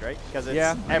attack speed, right? Because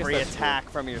it's every attack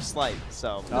from your slight,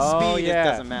 so the speed it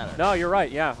doesn't matter. No, you're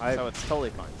right, yeah. So it's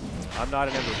totally fine. I'm not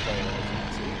an Ember player,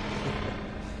 as you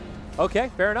can see.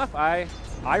 Okay, fair enough. I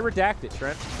redact it,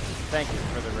 Trent. Thank you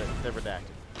for the redacted.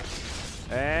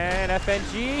 And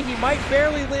FNG, he might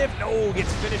barely live. No,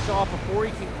 gets finished off before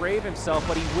he can grave himself,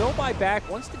 but he will buy back,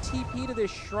 wants to TP to this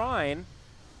shrine.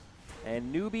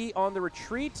 And Newbee on the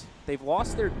retreat. They've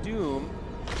lost their Doom,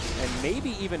 and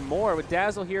maybe even more. With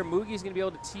Dazzle here, Moogie's going to be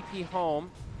able to TP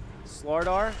home.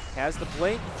 Slardar has the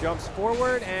blink, jumps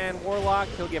forward, and Warlock,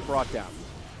 he'll get brought down.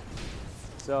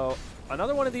 So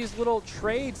another one of these little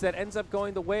trades that ends up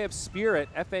going the way of Spirit.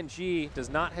 FNG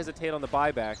does not hesitate on the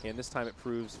buyback, and this time it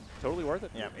proves totally worth it.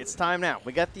 Yeah, it's time now.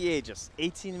 We got the Aegis.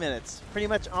 18 minutes. Pretty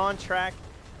much on track.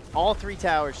 All 3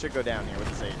 towers should go down here with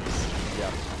this Aegis.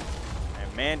 Yeah.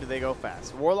 And man, do they go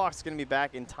fast. Warlock's going to be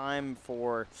back in time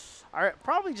for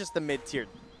probably just the mid-tier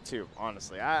 2,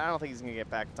 honestly. I don't think he's going to get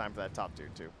back in time for that top tier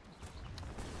 2.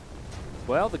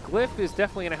 Well, the Glyph is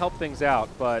definitely going to help things out,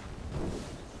 but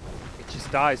it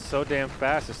just dies so damn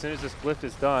fast. As soon as this Glyph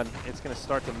is done, it's going to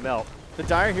start to melt. The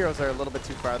Dire Heroes are a little bit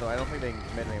too far, though. I don't think they can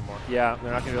commit anymore. Yeah,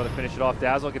 they're not going to be able to finish it off.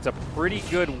 Dazzle gets a pretty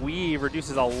good weave,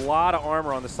 reduces a lot of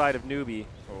armor on the side of Newbee.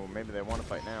 Oh, maybe they want to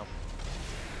fight now.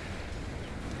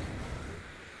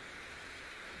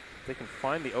 They can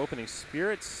find the opening.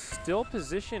 Spirit's still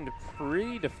positioned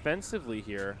pretty defensively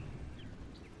here.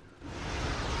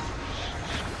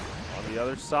 On the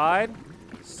other side,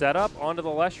 set up onto the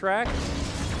Leshrac.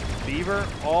 Beaver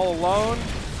all alone.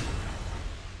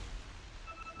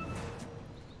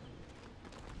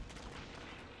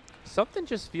 Something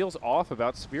just feels off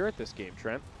about Spirit this game,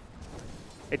 Trent.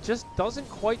 It just doesn't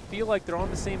quite feel like they're on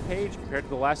the same page compared to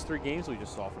the last 3 games we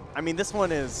just saw from them. I mean, this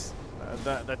one is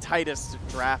the tightest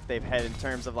draft they've had in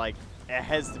terms of, like, it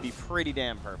has to be pretty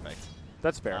damn perfect.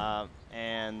 That's fair.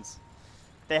 And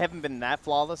they haven't been that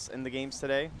flawless in the games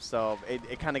today, so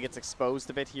it kind of gets exposed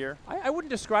a bit here. I wouldn't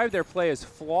describe their play as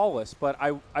flawless, but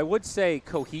I would say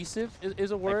cohesive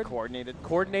is a word. Like coordinated.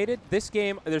 Coordinated. This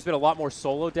game, there's been a lot more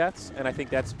solo deaths, and I think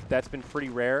that's been pretty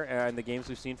rare in the games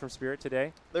we've seen from Spirit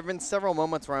today. There have been several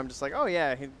moments where I'm just like, oh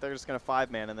yeah, they're just going to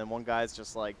 5-man, and then one guy's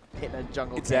just like hitting a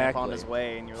jungle camp on his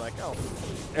way, and you're like, oh.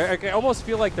 I almost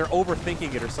feel like they're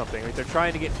overthinking it or something. Like they're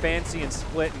trying to get fancy and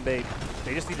split, and they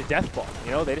just need a death ball.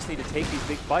 You know, they just need to take these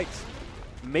big fights.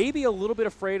 Maybe a little bit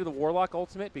afraid of the Warlock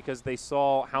ultimate because they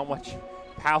saw how much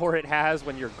power it has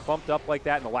when you're clumped up like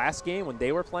that in the last game when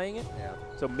they were playing it. Yeah.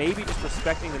 So maybe just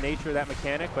respecting the nature of that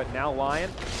mechanic, but now Lion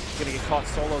is going to get caught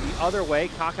solo the other way.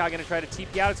 Kaka going to try to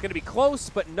TP out. It's going to be close,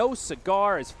 but no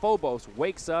cigar as Phobos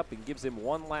wakes up and gives him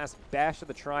one last bash of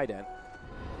the Trident.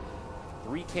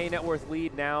 3K net worth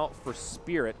lead now for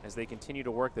Spirit as they continue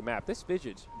to work the map. This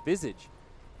Visage,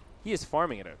 he is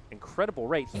farming at an incredible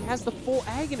rate. He has the full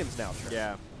Aghanims now, Trent.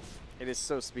 Yeah, it is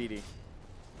so speedy.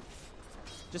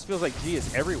 Just feels like G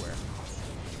is everywhere.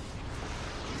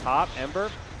 Top, Ember,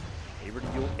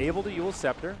 able to use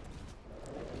Scepter.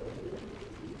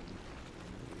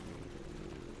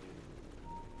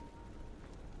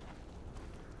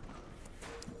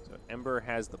 So Ember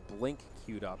has the Blink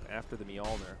queued up after the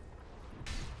Mjolnir.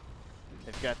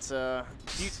 They've got,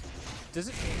 Does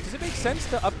it make sense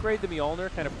to upgrade the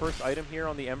Mjolnir kind of first item here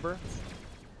on the Ember,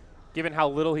 given how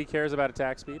little he cares about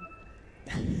attack speed?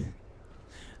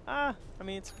 I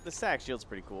mean, the stack shield's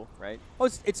pretty cool, right? Oh,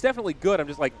 it's definitely good. I'm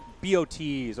just like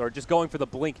BOTs or just going for the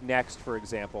Blink next, for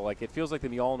example. Like it feels like the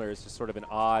Mjolnir is just sort of an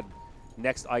odd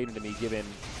next item to me, given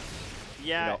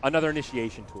yeah, another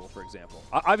initiation tool, for example.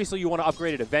 Obviously, you want to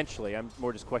upgrade it eventually. I'm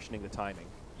more just questioning the timing.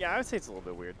 Yeah, I would say it's a little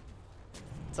bit weird.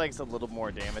 It's like it's a little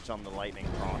more damage on the lightning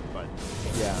proc, but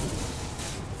Yeah.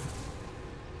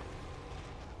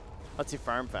 lets you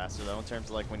farm faster though in terms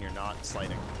of like when you're not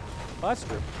sliding. Well, that's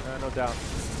true. No doubt.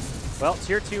 Well,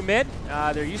 tier 2 mid.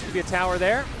 There used to be a tower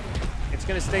there. It's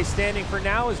going to stay standing for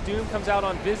now as Doom comes out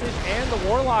on Visage and the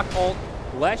Warlock ult.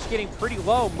 Lesh getting pretty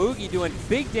low. Moogie doing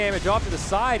big damage off to the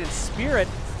side, and Spirit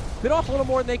bit off a little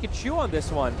more than they could chew on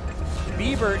this one.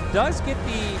 Bieber does get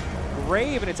the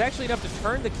Grave, and it's actually enough to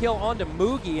turn the kill onto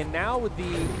Moogie, and now with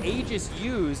the Aegis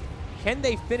used, can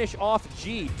they finish off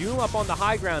G? Doom up on the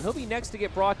high ground. He'll be next to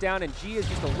get brought down, and G is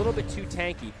just a little bit too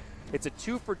tanky. It's a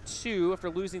 2 for 2 after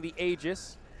losing the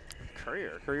Aegis.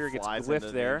 Courier gets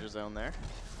glyphed there. Danger zone there.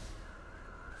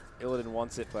 Illidan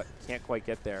wants it, but can't quite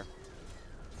get there.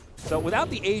 So without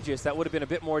the Aegis, that would have been a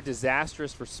bit more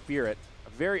disastrous for Spirit. A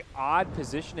very odd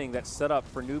positioning that set up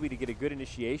for Newbee to get a good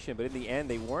initiation, but in the end,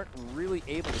 they weren't really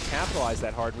able to capitalize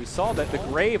that hard. We saw that the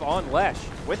Grave on Lesh.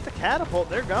 With the catapult,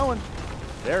 they're going.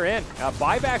 They're in.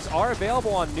 Buybacks are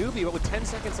available on Newbee, but with 10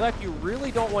 seconds left, you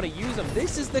really don't want to use them.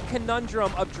 This is the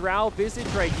conundrum of Drow Visage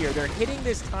right here. They're hitting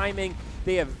this timing.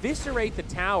 They eviscerate the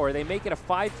tower. They make it a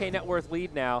 5K net worth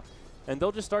lead now, and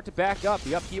they'll just start to back up.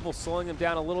 The upheaval slowing them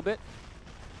down a little bit.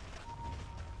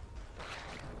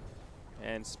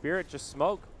 And Spirit just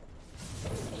smoke.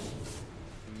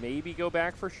 Maybe go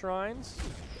back for Shrines.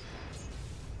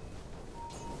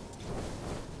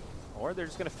 Or they're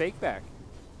just going to fake back.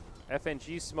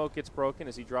 FNG's smoke gets broken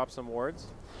as he drops some wards.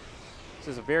 This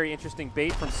is a very interesting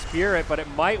bait from Spirit, but it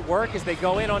might work as they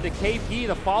go in onto KP.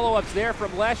 The follow-up's there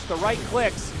from Lesh. The right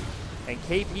clicks, and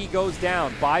KP goes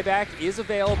down. Buyback is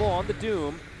available on the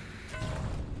Doom.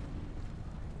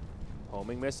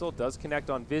 Homing missile does connect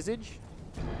on Visage.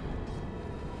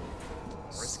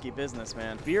 Risky business,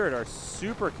 man. Spirit are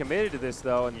super committed to this,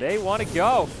 though, and they want to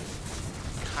go.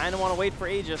 Kind of want to wait for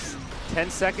Aegis. 10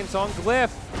 seconds on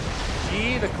Glyph.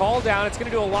 G, the call down. It's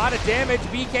going to do a lot of damage.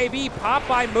 BKB popped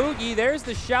by Moogie. There's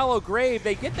the shallow grave.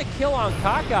 They get the kill on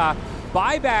Kaka.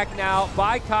 Buyback now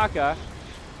by Kaka.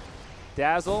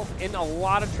 Dazzle in a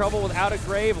lot of trouble without a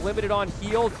grave. Limited on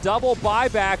heal. Double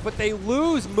buyback, but they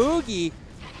lose Moogie.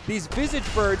 These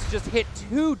Visage Birds just hit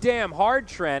too damn hard,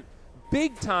 Trent.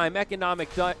 Big time economic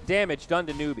damage done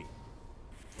to Newbee.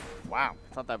 Wow.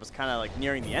 I thought that was kind of like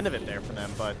nearing the end of it there for them,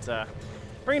 but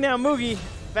bringing down Moogie,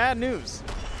 bad news.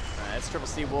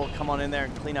 SCCC will come on in there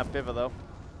and clean up Biva, though.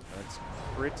 That's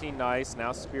pretty nice.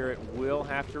 Now Spirit will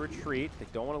have to retreat. They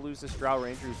don't want to lose this Drow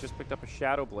Ranger who's just picked up a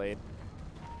Shadow Blade.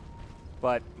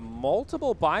 But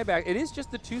multiple buyback. It is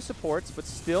just the 2 supports, but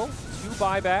still 2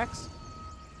 buybacks.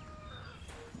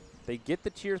 They get the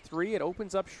tier 3. It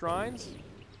opens up Shrines.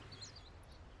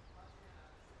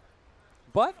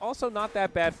 But also not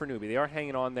that bad for Newbee. They are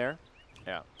hanging on there.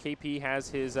 Yeah. KP has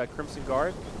his Crimson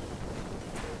Guard.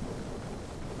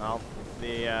 Well,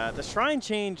 the Shrine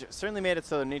change certainly made it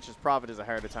so Nature's Prophet is a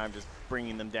harder time just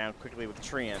bringing them down quickly with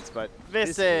Treants, but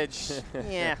Visage,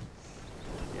 yeah.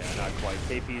 Yeah, not quite.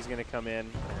 KP is going to come in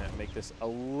and make this a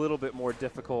little bit more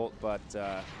difficult, but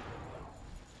yeah,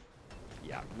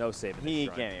 no saving. He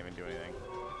can't even do anything.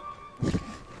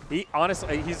 He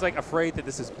honestly, he's like afraid that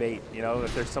this is bait. You know,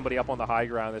 if there's somebody up on the high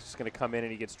ground that's just going to come in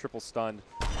and he gets triple stunned.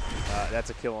 That's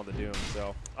a kill on the Doom,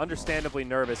 so understandably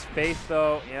nervous. Faith,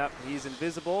 though, yep, he's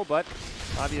invisible, but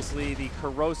obviously the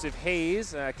corrosive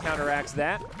haze counteracts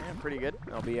that. Yeah, pretty good.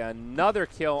 There'll be another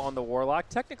kill on the Warlock.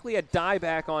 Technically a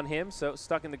dieback on him, so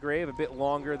stuck in the grave a bit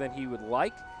longer than he would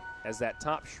like, as that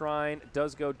top shrine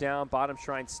does go down. Bottom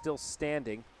shrine still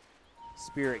standing.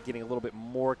 Spirit getting a little bit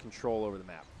more control over the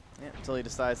map. Yeah, until he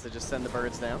decides to just send the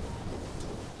birds down.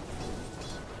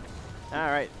 All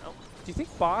right. Oh. Do you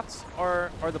think bots are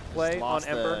the play on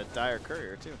Ember? Dire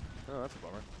Courier, too. Oh, that's a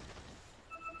bummer.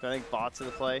 Do I think bots are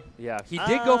the play? Yeah, he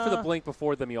did go for the blink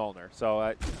before the Mjolnir. So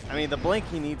I mean, the blink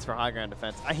he needs for high ground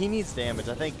defense. He needs damage.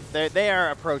 I think they are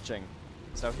approaching,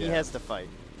 so he has to fight.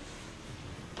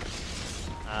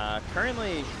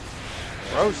 Currently,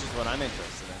 Roche is what I'm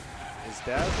interested in. Is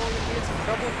Dazzle going to get some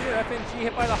trouble here? FNG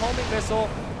hit by the homing missile.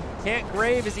 Can't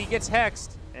grave as he gets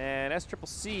hexed. And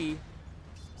SCCC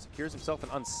secures himself an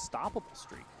unstoppable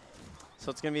streak. So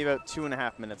it's going to be about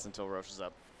 2.5 minutes until Roche is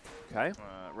up. Okay.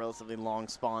 Relatively long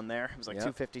spawn there. It was like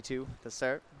 252 to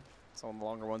start. It's one of the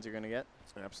longer ones you're going to get.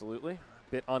 Absolutely.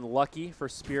 Bit unlucky for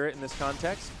Spirit in this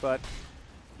context, but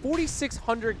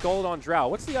 4,600 gold on Drow.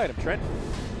 What's the item, Trent?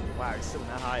 Wow, he's sitting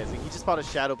that high. Is he just bought a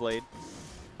Shadow Blade.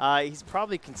 He's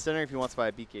probably considering if he wants to buy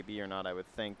a BKB or not, I would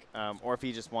think. Or if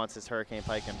he just wants his Hurricane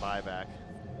Pike and buyback.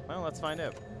 Well, let's find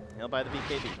out. He'll buy the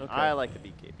BKB. Okay. I like the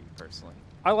BKB, personally.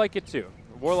 I like it, too.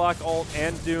 Warlock ult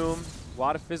and Doom. A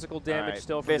lot of physical damage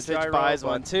still from the Visage gyro. buys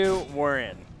one, too. We're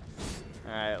in.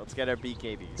 All right, let's get our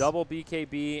BKBs. Double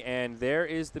BKB, and there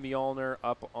is the Mjolnir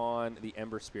up on the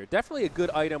Ember Spear. Definitely a good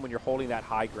item when you're holding that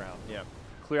high ground. Yep.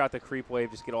 Clear out the creep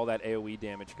wave, just get all that AoE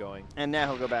damage going. And now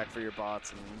he'll go back for your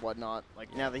bots and whatnot.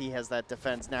 Like, now that he has that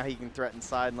defense, now he can threaten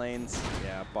side lanes.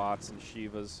 Yeah, bots and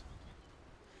Shivas.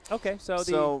 Okay,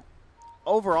 so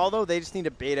overall, though, they just need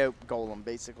to bait out Golem,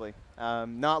 basically.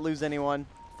 Not lose anyone,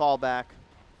 fall back.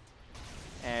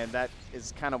 And that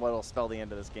is kind of what will spell the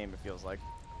end of this game, it feels like.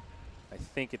 I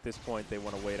think at this point they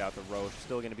want to wait out the Roche.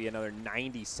 Still going to be another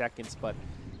 90 seconds, but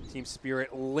Team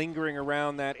Spirit lingering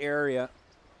around that area,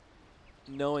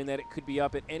 knowing that it could be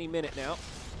up at any minute now.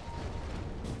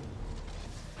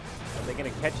 Are they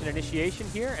going to catch an initiation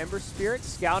here? Ember Spirit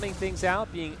scouting things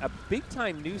out, being a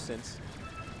big-time nuisance.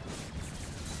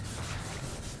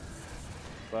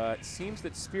 But seems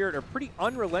that Spirit are pretty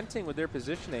unrelenting with their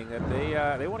positioning, that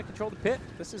they want to control the pit.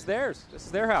 This is theirs. This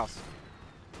is their house.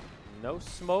 No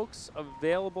smokes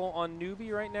available on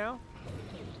Newbee right now.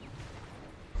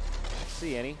 Don't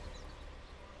see any.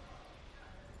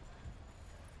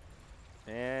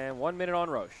 And 1 minute on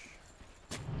Roche.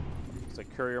 Looks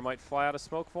like Courier might fly out a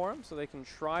smoke for him so they can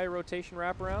try a rotation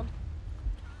wraparound.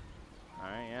 All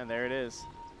right, yeah, there it is.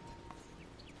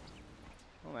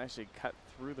 Well, actually cut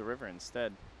through the river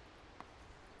instead.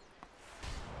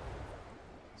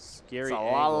 Scary It's a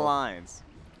angle. lot of lines.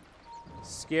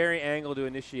 Scary angle to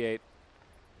initiate.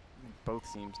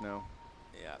 Both teams know.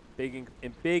 Yeah,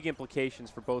 big implications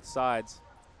for both sides.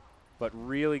 But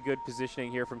really good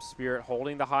positioning here from Spirit,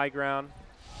 holding the high ground.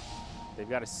 They've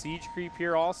got a siege creep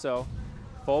here also.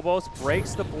 Phobos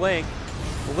breaks the blink,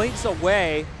 blinks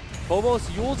away. Phobos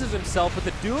uses himself, but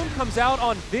the Doom comes out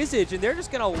on Visage, and they're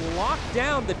just going to lock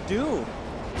down the Doom.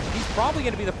 He's probably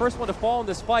going to be the first one to fall in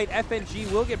this fight.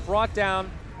 FNG will get brought down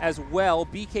as well.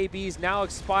 BKB is now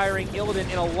expiring.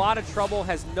 Illidan in a lot of trouble,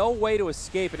 has no way to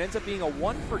escape. It ends up being a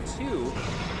 1 for 2.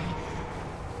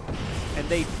 And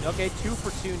they, okay, 2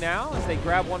 for 2 now as they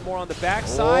grab one more on the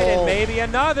backside and maybe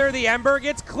another. The Ember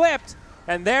gets clipped.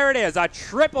 And there it is, a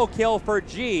triple kill for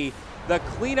G. The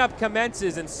cleanup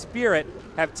commences, and Spirit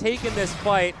have taken this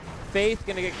fight. Faith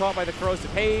going to get caught by the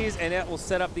corrosive haze, and that will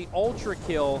set up the ultra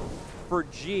kill for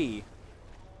G.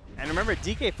 And remember,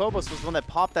 DK Phobos was the one that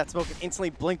popped that smoke and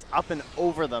instantly blinked up and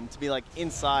over them to be like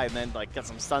inside, and then like get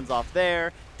some stuns off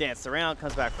there, danced around,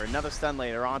 comes back for another stun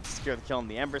later on to secure the kill on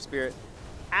the Ember Spirit.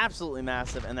 Absolutely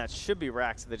massive, and that should be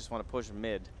racked, so they just want to push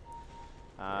mid.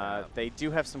 They do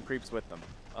have some creeps with them.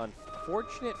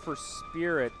 Unfortunate for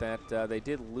Spirit that they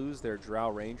did lose their Drow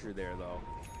Ranger there, though.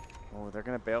 Oh, they're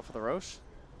going to bail for the Roche?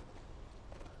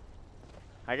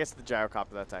 I guess the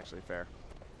Gyrocopter, that's actually fair.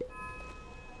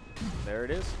 There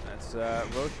it is. That's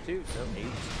Roche 2, so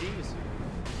HGs.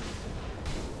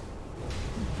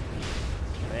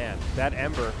 Man, that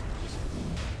Ember just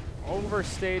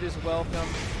overstayed his welcome,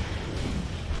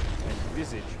 and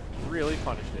Visage really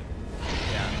punished it.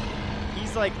 Yeah.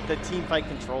 He's like the team fight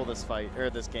control this fight, or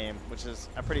this game, which is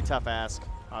a pretty tough ask,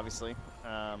 obviously.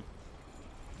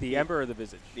 The Ember or the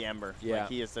Visage? The Ember. Yeah. Like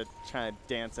he has to try to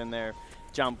dance in there,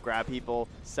 jump, grab people,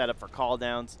 set up for call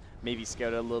downs, maybe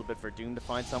scout it a little bit for Doom to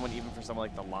find someone, even for someone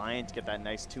like the Lion to get that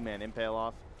nice 2-man impale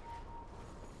off.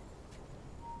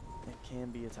 It can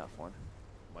be a tough one.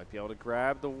 Might be able to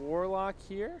grab the Warlock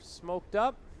here, smoked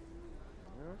up.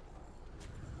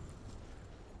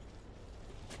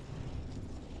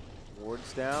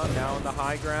 Ward's down, now on the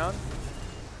high ground.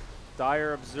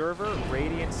 Dire Observer,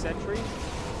 Radiant Sentry.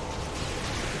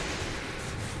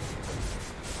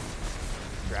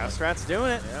 Strat's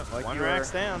doing it. Yeah, like one you were racks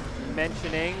down.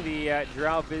 mentioning, the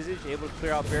Drow Visage able to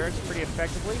clear out barracks pretty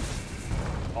effectively.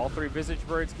 All 3 Visage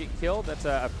birds get killed. That's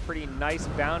a pretty nice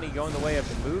bounty going the way of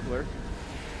the Moogler.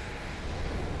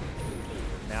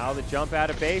 Now the jump out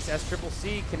of base.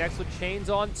 SCCC connects with chains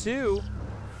on 2.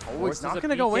 Oh, it's not going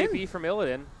to go in. BKB from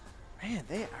Illidan. Man,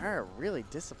 they are really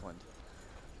disciplined.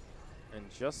 And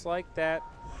just like that,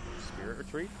 Spirit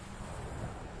retreat.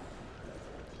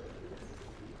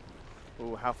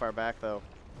 Ooh, how far back, though?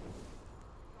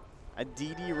 A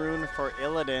DD rune for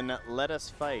Illidan. Let us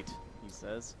fight, he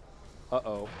says.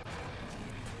 Uh-oh.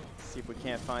 See if we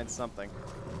can't find something.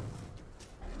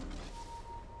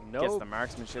 No Gets the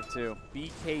marksmanship, too.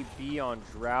 BKB on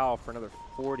Drow for another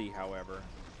 40, however.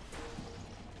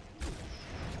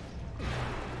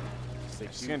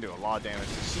 She's going to do a lot of damage.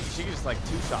 She can just, like,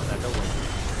 two-shot that building.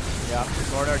 Yeah,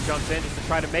 Zordar jumps in just to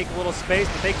try to make a little space,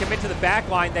 but they commit to the back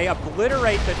line. They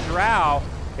obliterate the Drow.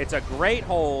 It's a great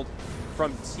hold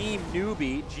from Team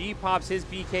Newbee. G pops his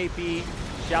BKB.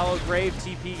 Shallow Grave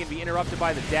TP can be interrupted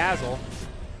by the Dazzle.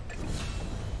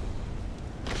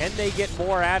 Can they get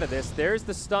more out of this? There's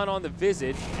the stun on the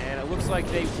Visage, and it looks like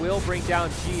they will bring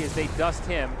down G as they dust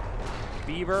him.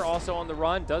 Beaver also on the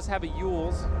run, does have a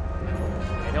Yules,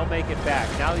 and he'll make it back.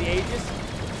 Now the Aegis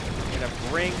gonna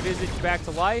bring Visage back to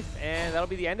life, and that'll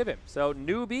be the end of him. So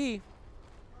Newbee,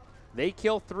 they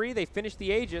kill 3, they finish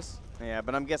the Aegis. Yeah,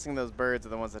 but I'm guessing those birds are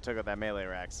the ones that took out that melee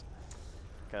racks.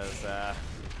 Because,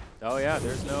 oh yeah,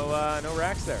 there's no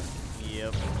racks there.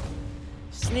 Yep.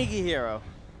 Sneaky hero.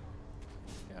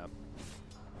 Yeah.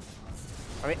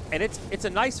 I mean, and it's a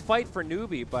nice fight for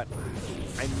Newbee, but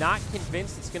I'm not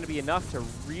convinced it's going to be enough to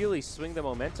really swing the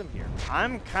momentum here.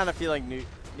 I'm kind of feeling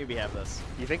Newbee have this.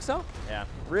 You think so? Yeah.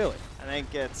 Really? I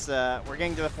think it's we're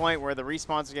getting to the point where the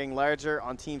respawns are getting larger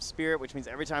on Team Spirit, which means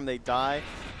every time they die,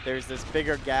 there's this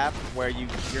bigger gap where you're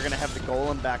going to have the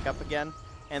golem back up again,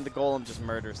 and the golem just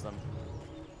murders them.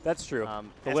 That's true.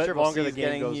 The longer the game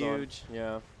getting goes huge. on.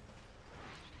 Yeah.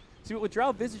 See, with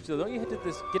Drow Visage, though, don't you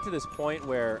get to this point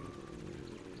where,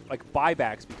 like,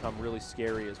 buybacks become really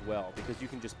scary as well, because you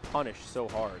can just punish so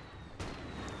hard.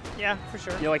 Yeah, for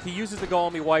sure. You know, like, he uses the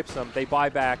golem, he wipes them, they buy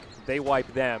back, they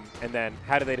wipe them, and then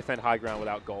how do they defend high ground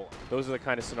without golem? Those are the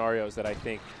kind of scenarios that I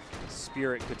think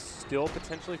Spirit could still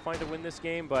potentially find to win this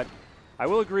game, but I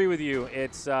will agree with you.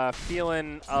 It's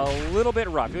feeling a little bit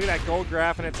rough. You look at that gold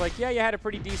graph, and it's like, yeah, you had a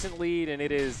pretty decent lead, and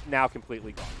it is now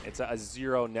completely gone. It's a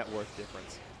 0 net worth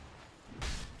difference.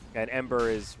 And Ember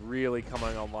is really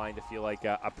coming online to feel like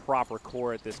a proper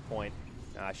core at this point.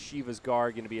 Shiva's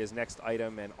Guard going to be his next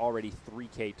item, and already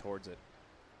 3K towards it.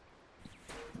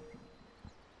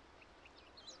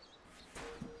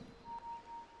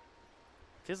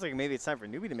 Feels like maybe it's time for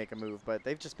Newbee to make a move, but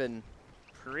they've just been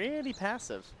pretty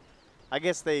passive. I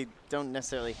guess they don't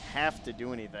necessarily have to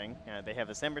do anything. They have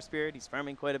this Ember Spirit. He's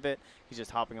farming quite a bit. He's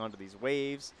just hopping onto these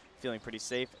waves, feeling pretty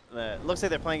safe. Looks like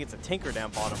they're playing against a Tinker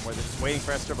down bottom, where they're just waiting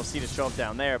for SCCC to show up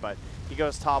down there, but he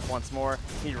goes top once more.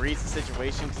 He reads the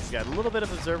situation because he's got a little bit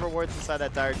of observer wards inside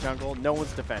that dire jungle. No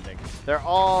one's defending. They're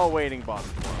all waiting bottom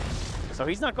for him. So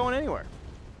he's not going anywhere.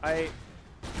 I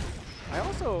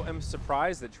also am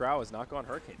surprised that Drow has not gone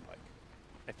Hurricane Pike.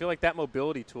 I feel like that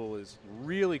mobility tool is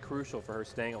really crucial for her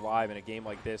staying alive in a game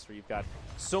like this where you've got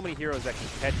so many heroes that can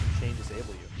catch and chain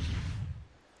disable you.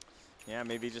 Yeah,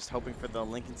 maybe just hoping for the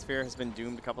Lincoln Sphere has been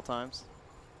doomed a couple times.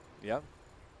 Yep.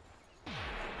 I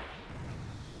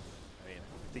mean,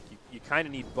 I think you kind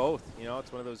of need both. You know,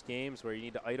 it's one of those games where you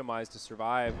need to itemize to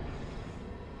survive.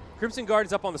 Crimson Guard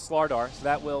is up on the Slardar, so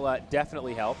that will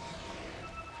definitely help.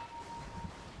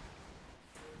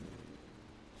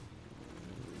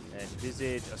 And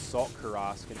Visage Assault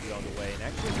Kuras can be on the way, and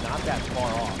actually not that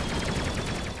far off.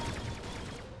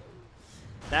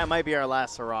 That might be our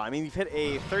last hurrah. I mean, we've hit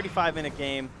a 35-minute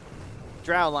game.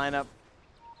 Drow lineup,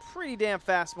 pretty damn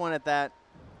fast one at that,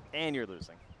 and you're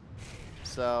losing.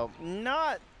 So,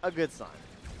 not a good sign.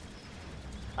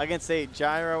 Against a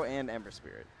Gyro and Ember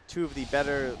Spirit, 2 of the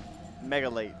better mega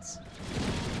lates.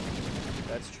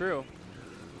 That's true.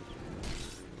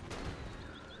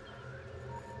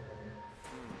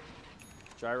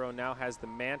 Gyro now has the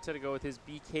Manta to go with his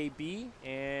BKB,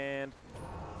 and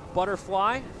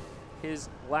Butterfly, his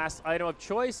last item of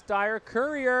choice, Dire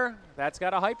Courier. That's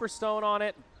got a Hyperstone on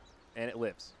it, and it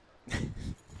lives.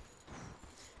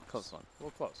 Close one. A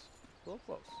little close. A little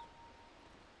close.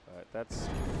 But that's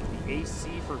the AC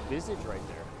for Visage right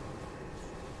there.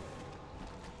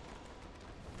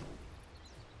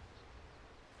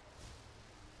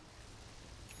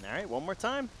 All right, one more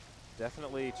time.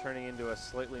 Definitely turning into a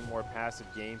slightly more passive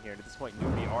game here. And at this point,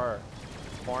 Newbee are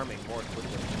farming more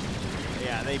quickly.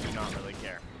 Yeah, they do not really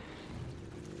care.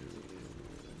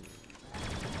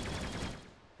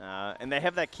 And they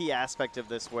have that key aspect of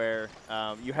this where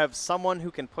you have someone who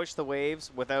can push the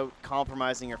waves without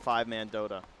compromising your 5-man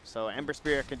Dota. So Ember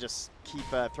Spirit can just keep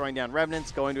throwing down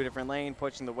Revenants, going to a different lane,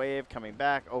 pushing the wave, coming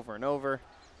back over and over.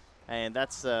 And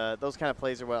that's those kind of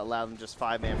plays are what allow them just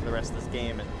 5-man for the rest of this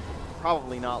game and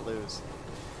probably not lose.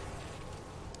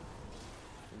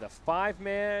 The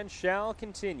 5-man shall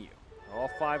continue. All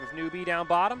 5 of Newbee down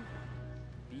bottom.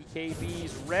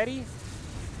 BKB's ready.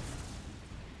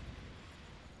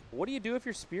 What do you do if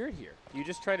you're Spirit here? Do you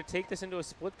just try to take this into a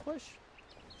split push?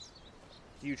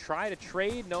 Do you try to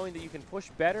trade knowing that you can push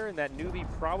better and that Newbee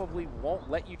probably won't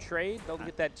let you trade? They'll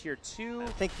get that tier 2. I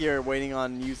think you're waiting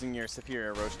on using your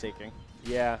superior Roche taking.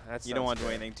 Yeah, that's you don't want to do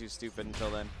anything too stupid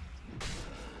until then.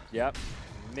 Yep.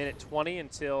 Minute 20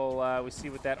 until we see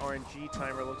what that RNG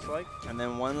timer looks like. And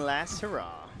then one last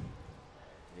hurrah.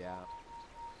 Yeah.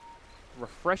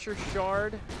 Refresher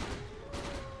Shard.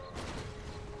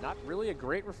 Not really a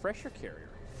great refresher carrier.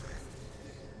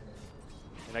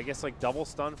 And I guess like double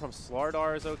stun from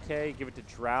Slardar is okay. Give it to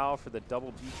Drow for the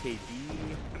double BKB.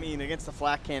 I mean, against the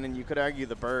flat cannon, you could argue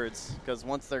the birds, because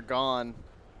once they're gone,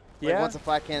 Yeah. like once the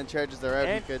flat cannon charges, they're out.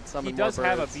 And You could summon he does more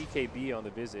have a birds. BKB on the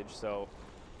Visage, so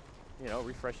you know,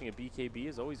 refreshing a BKB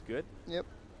is always good. Yep.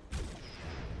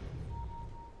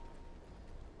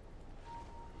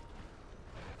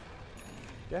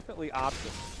 Definitely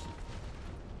options.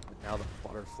 But now the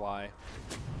butterfly.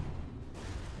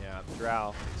 Yeah, the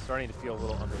Drow starting to feel a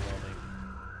little underwhelming.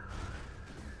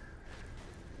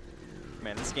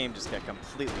 Man, this game just got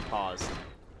completely paused.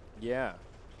 Yeah.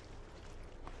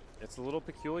 It's a little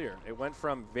peculiar. It went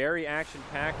from very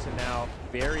action-packed to now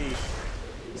very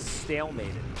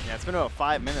stalemated. Yeah, it's been about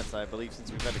 5 minutes, I believe,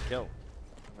 since we've had a kill.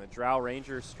 The Drow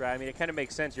Ranger strat, I mean, it kind of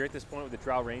makes sense. You're at this point with the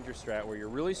Drow Ranger strat where you're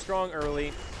really strong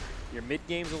early, your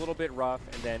mid-game's a little bit rough,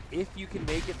 and then if you can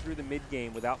make it through the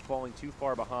mid-game without falling too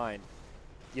far behind,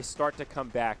 you start to come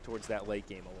back towards that late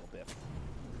game a little bit.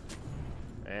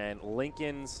 And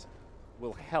Lincoln's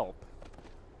will help.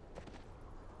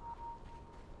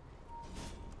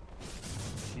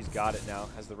 She's got it now,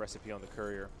 has the recipe on the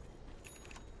courier.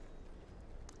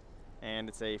 And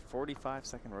it's a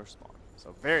 45-second Roche spawn,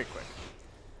 so very quick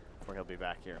before he'll be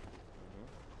back here.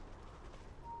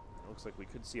 Looks like we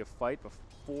could see a fight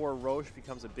before Roche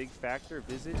becomes a big factor.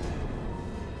 Visage.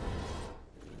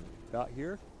 Not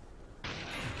here.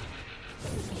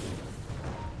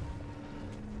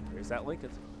 There's that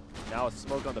Lincoln. Now a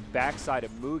smoke on the backside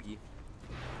of Moogie.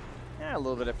 Yeah, a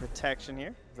little bit of protection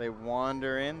here. As they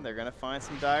wander in, they're going to find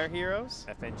some dire heroes.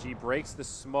 FNG breaks the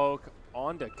smoke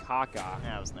onto Kaka. Yeah,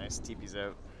 that was nice. TP's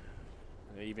out.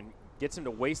 And it even gets him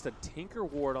to waste a Tinker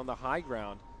Ward on the high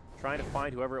ground, trying to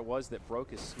find whoever it was that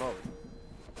broke his smoke.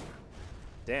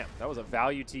 Damn, that was a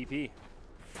value TP.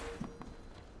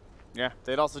 Yeah,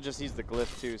 they'd also just used the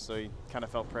glyph too, so he kind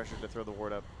of felt pressured to throw the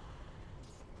ward up.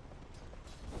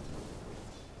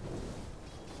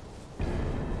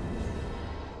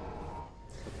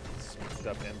 Smoked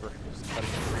up Ember, just cutting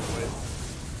through with.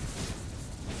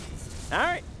 All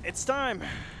right, it's time.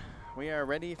 We are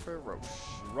ready for Roche.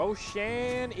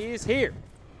 Roshan is here.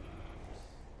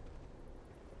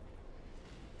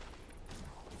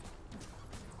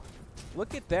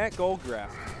 Look at that goal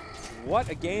graph. What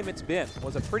a game it's been. It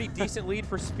was a pretty decent lead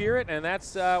for Spirit, and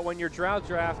that's when your Drow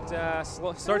draft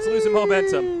starts losing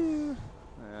momentum.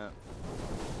 Yeah.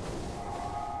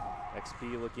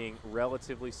 XP looking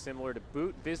relatively similar to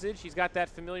Boot. Visage, he's got that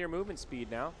familiar movement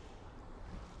speed now.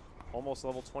 Almost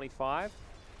level 25.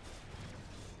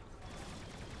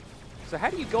 So how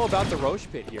do you go about the Roche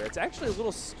pit here? It's actually a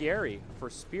little scary for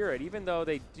Spirit, even though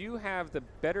they do have the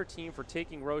better team for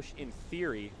taking Roche in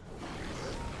theory.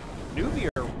 Newbee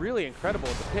are really incredible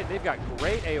at the pit. They've got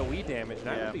great AoE damage, and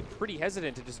I would be pretty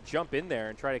hesitant to just jump in there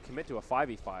and try to commit to a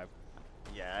 5v5.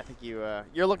 Yeah, I think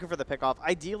you're looking for the pickoff.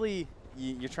 Ideally,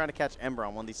 you're trying to catch Ember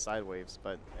on one of these side waves,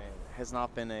 but it has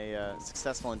not been a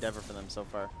successful endeavor for them so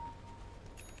far.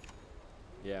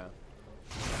 Yeah.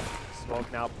 Smoke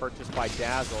now purchased by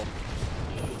Dazzle.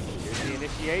 Here's the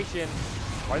initiation.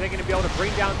 Are they going to be able to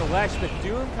bring down the Lesh? The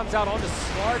Doom comes out onto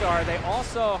Slardar. They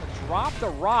also drop the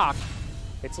rock.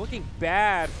 It's looking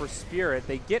bad for Spirit.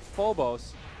 They get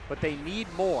Phobos, but they need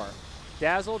more.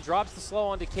 Dazzle drops the slow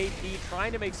onto KP,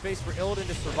 trying to make space for Illidan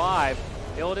to survive.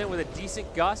 Illidan with a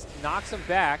decent gust knocks him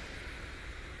back.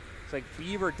 It's like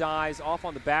Beaver dies off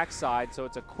on the backside, so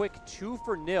it's a quick 2-0.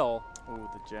 Ooh,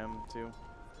 the gem too.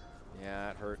 Yeah,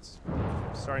 it hurts.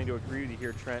 I'm starting to agree with you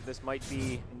here, Trent. This might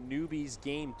be Newbee's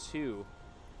game 2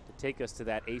 to take us to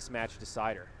that ace match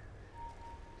decider.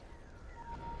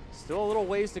 Still a little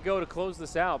ways to go to close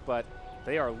this out, but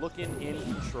they are looking in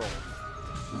control.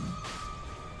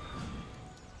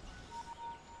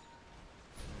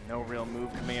 No real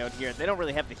move coming out here. They don't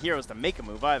really have the heroes to make a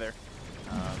move either.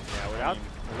 Yeah, without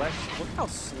Lesh, look how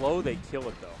slow they kill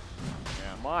it, though.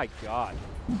 Yeah. My God.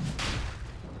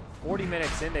 40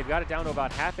 minutes in, they've got it down to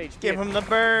about half HP. Give him the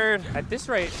bird. At this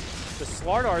rate, the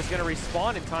Slardar is going to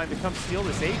respawn in time to come steal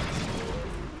this agency.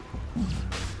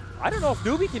 I don't know if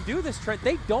Newbee can do this, Trent.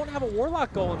 They don't have a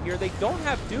Warlock golem here. They don't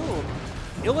have Doom.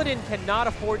 Illidan cannot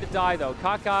afford to die, though.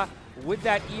 Kaka with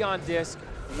that Eon disc.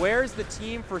 Where's the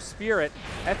team for Spirit?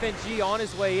 FNG on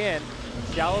his way in.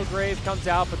 Shallow Grave comes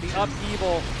out, but the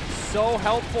upheaval so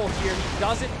helpful here. He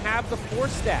doesn't have the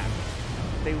Force Staff.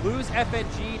 They lose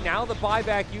FNG. Now the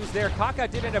buyback used there. Kaka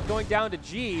did end up going down to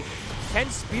G. Can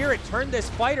Spirit turn this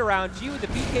fight around? G with the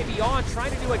BKB on,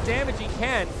 trying to do what damage he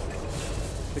can.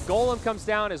 The Golem comes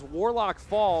down as Warlock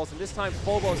falls, and this time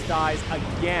Phobos dies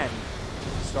again.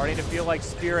 Starting to feel like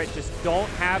Spirit just don't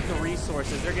have the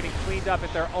resources. They're getting cleaned up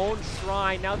at their own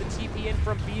shrine. Now the TP in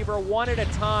from Beaver, one at a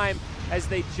time as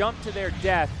they jump to their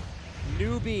death.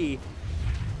 Newbee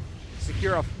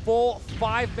secure a full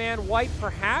 5-man wipe,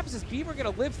 perhaps. Is Beaver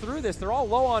going to live through this? They're all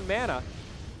low on mana.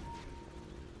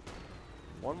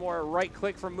 One more right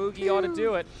click from Mugi ought to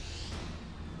do it.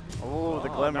 Oh, the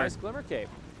glimmer. Nice glimmer cape.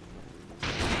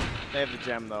 They have the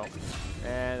gem, though.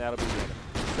 And that'll be the end.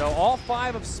 So all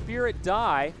 5 of Spirit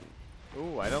die.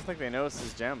 Ooh, I don't think they noticed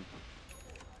his gem.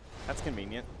 That's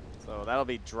convenient. So that'll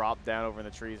be dropped down over in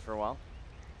the trees for a while.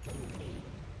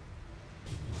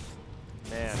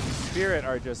 Man, Spirit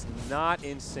are just not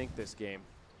in sync this game.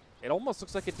 It almost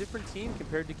looks like a different team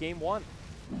compared to game 1.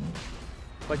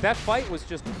 Like, that fight was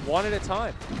just one at a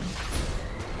time.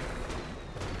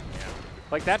 Yeah.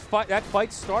 Like, that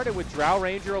fight started with Drow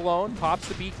Ranger alone, pops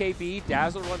the BKB,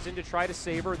 Dazzle runs in to try to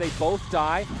save her, they both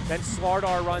die, then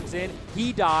Slardar runs in,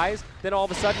 he dies, then all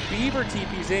of a sudden Beaver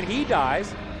TP's in, he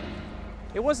dies.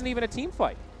 It wasn't even a team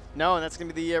fight. No, and that's going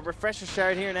to be the refresher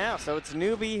shard here now. So it's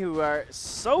Newbee who are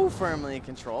so firmly in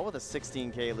control with a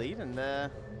 16K lead, and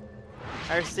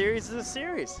our series is a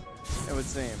series, it would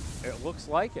seem. It looks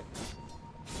like it.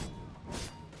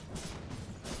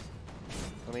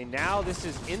 I mean, now this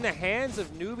is in the hands of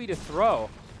Newbee to throw,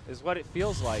 is what it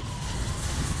feels like.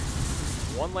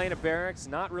 One lane of barracks,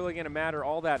 not really going to matter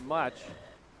all that much.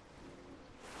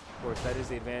 Of course, that is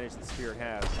the advantage that Spirit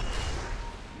has.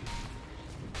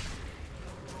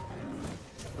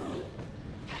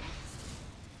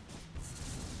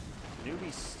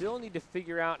 Newbee still need to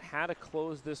figure out how to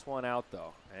close this one out,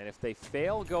 though. And if they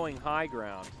fail going high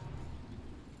ground,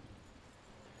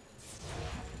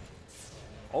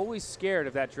 always scared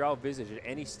of that Drow Visage at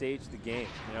any stage of the game.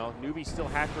 You know, Newbee still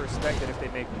have to respect that if they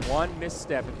make one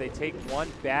misstep, if they take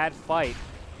one bad fight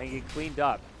and get cleaned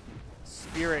up,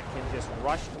 Spirit can just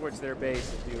rush towards their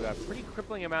base and do a pretty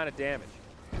crippling amount of damage.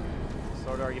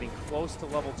 Slardar getting close to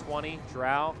level 20.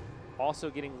 Drow also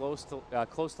getting close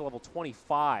to level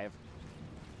 25.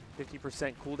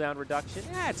 50% cooldown reduction.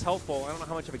 Yeah, it's helpful. I don't know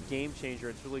how much of a game changer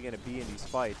it's really going to be in these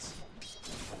fights.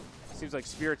 Seems like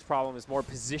Spirit's problem is more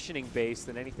positioning based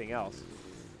than anything else.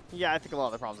 Yeah, I think a lot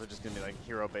of the problems are just going to be like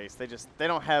hero based. They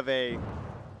don't have a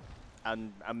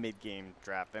mid game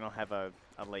draft. They don't have a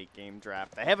late game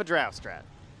draft. They have a Drow strat.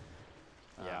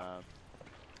 Yeah.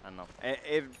 I don't know.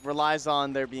 It relies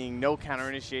on there being no counter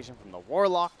initiation from the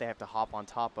Warlock. They have to hop on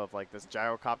top of like this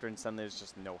gyrocopter, and suddenly there's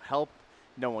just no help.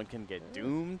 No one can get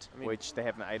doomed, which they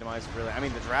haven't itemized really. I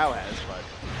mean, the Drow has, but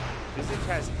Visage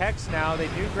has Hex now. They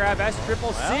do grab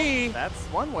SCCC. Well, that's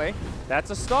one way. That's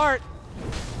a start.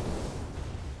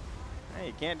 Hey,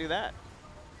 you can't do that.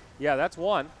 Yeah, that's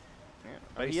one. Yeah,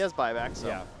 but he has buyback, so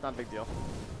yeah, not a big deal.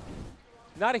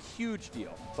 Not a huge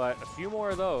deal, but a few more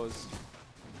of those.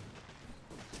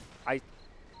 I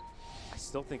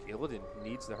still think Illidan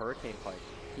needs the Hurricane Pike.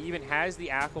 He even has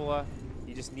the Aquila.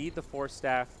 You just need the Force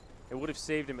Staff. It would have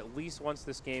saved him at least once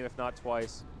this game, if not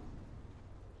twice.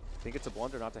 I think it's a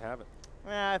blunder not to have it.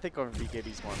 I think over BKB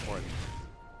is more important.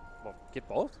 Well, get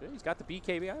both. He's got the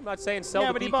BKB. I'm not saying sell the BKB.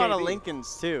 Yeah, but he bought a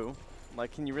Lincoln's too.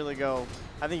 Like, can you really go?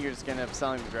 I think you're just going to end up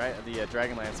selling the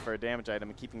Dragonlance for a damage item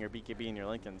and keeping your BKB in your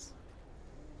Lincolns.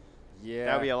 Yeah.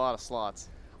 That would be a lot of slots.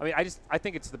 I mean, I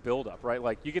think it's the build-up, right?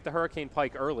 Like, you get the Hurricane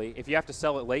Pike early. If you have to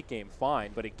sell it late game,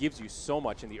 fine, but it gives you so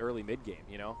much in the early mid-game,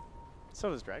 you know? So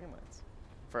does Dragonlance.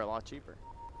 For a lot cheaper.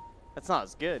 That's not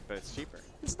as good, but it's cheaper.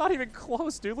 It's not even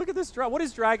close, dude. Look at this draw. What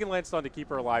has Dragonlance done to keep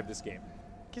her alive this game?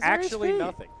 Actually,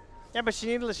 nothing. Yeah, but she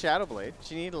needed a Shadow Blade.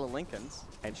 She needed a Lincoln's.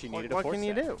 And she needed a Force Force Staff.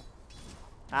 What can you do?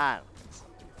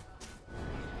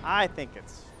 I think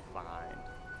it's fine.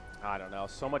 I don't know.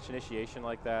 So much initiation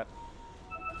like that.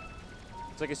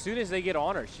 It's like as soon as they get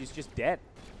on her, she's just dead.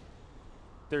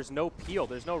 There's no peel.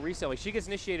 There's no reset. Like, she gets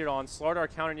initiated on,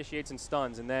 Slardar counter-initiates and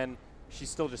stuns, and then she's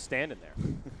still just standing there.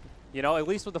 You know, at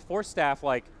least with the Force Staff,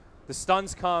 like, the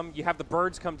stuns come, you have the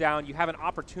birds come down, you have an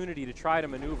opportunity to try to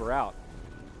maneuver out.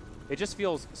 It just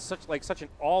feels such an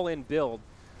all-in build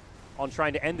on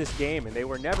trying to end this game, and they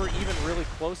were never even really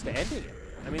close to ending it.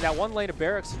 I mean, that one lane of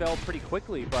barracks fell pretty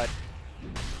quickly, but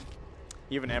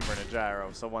you have an Ember and a Gyro,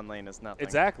 so one lane is nothing.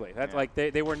 Exactly. That's like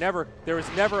they were never. There was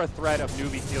never a threat of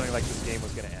Newbee feeling like this game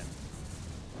was going to end.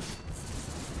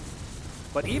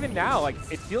 But even now, like,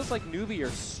 it feels like Newbee are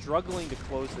struggling to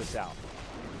close this out.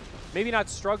 Maybe not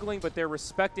struggling, but they're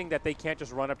respecting that they can't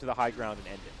just run up to the high ground and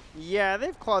end it. Yeah,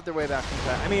 they've clawed their way back from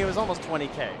that. I mean, it was almost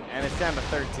 20K, and it's down to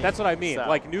 13. That's what I mean. So.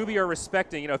 Like, Newbee are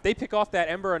respecting, you know, if they pick off that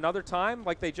Ember another time,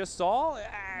 like they just saw,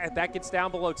 that gets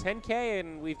down below 10K,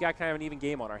 and we've got kind of an even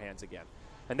game on our hands again.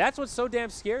 And that's what's so damn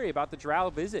scary about the Drow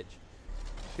Visage.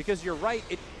 Because you're right,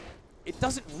 it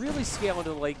doesn't really scale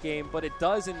into the late game, but it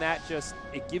does in that just,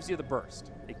 it gives you the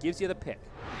burst. It gives you the pick.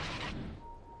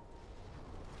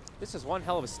 This is one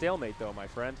hell of a stalemate, though, my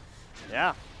friend.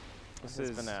 Yeah. This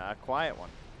has been a quiet one.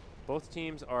 Both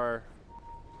teams are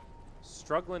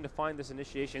struggling to find this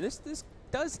initiation. This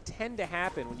does tend to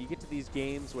happen when you get to these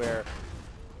games where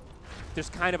there's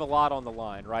kind of a lot on the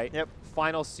line, right? Yep.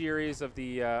 Final series of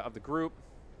the group.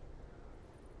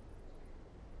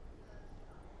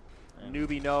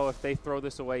 Newbee know if they throw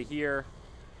this away here,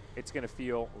 it's going to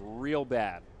feel real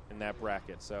bad in that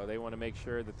bracket. So they want to make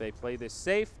sure that they play this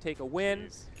safe, take a win,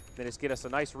 then just get us a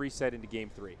nice reset into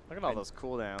game 3. Look at all those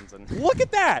cooldowns. And look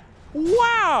at that!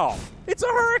 Wow! It's a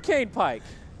Hurricane Pike!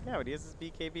 Yeah, but he has his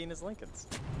BKB and his Lincolns.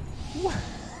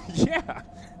 Yeah.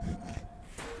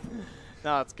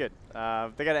 No, it's good. They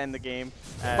got to end the game.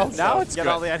 Oh, now it's get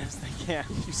good. all the items they can.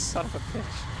 You son of a bitch.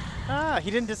 Ah, he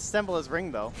didn't disassemble his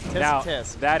ring, though. Tisk, Now,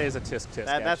 tisk. that is a tisk-tisk,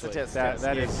 That's a actually. tisk-tisk.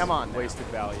 That Yeah, is come on now. wasted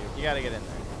value. You got to get in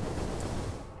there.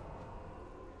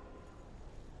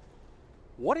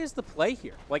 What is the play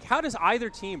here? Like, how does either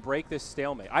team break this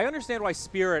stalemate? I understand why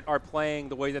Spirit are playing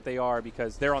the way that they are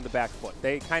because they're on the back foot.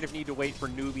 They kind of need to wait for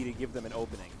Newbee to give them an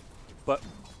opening. But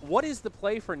what is the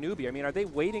play for Newbee? I mean, are they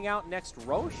waiting out next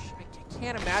Roche? I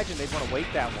can't imagine they'd want to wait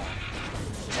that long.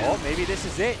 Oh, maybe this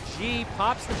is it. G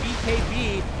pops the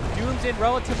BKB. Doom's in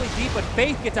relatively deep, but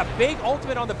Faith gets a big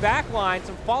ultimate on the back line.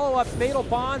 Some follow-up fatal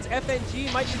bonds.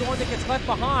 FNG might be the one that gets left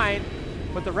behind,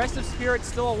 but the rest of Spirit's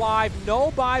still alive.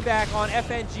 No buyback on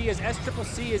FNG as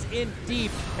SCCC is in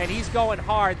deep, and he's going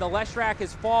hard. The Leshrac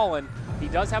has fallen. He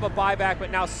does have a buyback,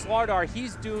 but now Slardar,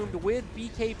 he's doomed with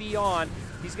BKB on.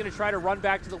 He's going to try to run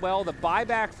back to the well. The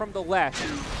buyback from the Lesh.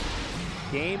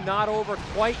 Game not over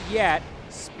quite yet.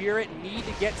 Spirit need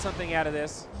to get something out of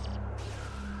this,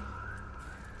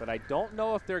 but I don't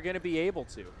know if they're going to be able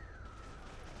to.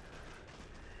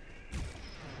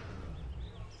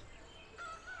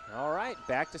 All right,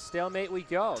 back to stalemate we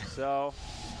go. So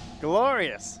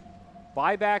glorious.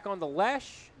 Buyback on the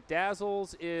Lesh.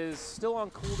 Dazzles is still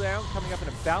on cooldown, coming up in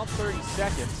about 30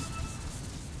 seconds.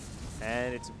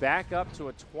 And it's back up to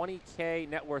a 20K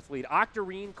net worth lead.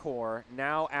 Octarine Core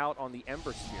now out on the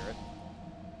Ember Spirit.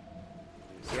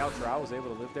 See how Drow was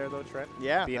able to live there, though, Trent?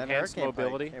 Yeah, the that enhanced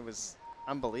mobility. It was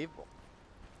unbelievable.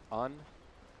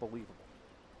 Unbelievable.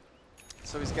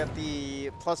 So he's got the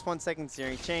 +1 second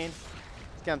searing chain.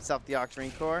 He's got himself the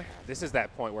Octarine Core. This is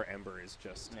that point where Ember is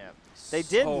just They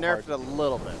did so nerf hard. it a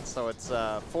little bit, so it's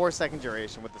 4-second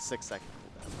duration with the 6-second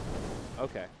cooldown.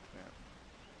 Okay.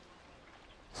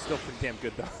 Still pretty damn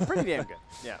good, though. Pretty damn good,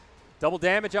 yeah. Double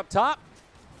damage up top.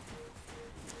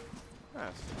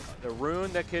 Nice. The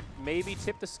rune that could maybe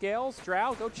tip the scales.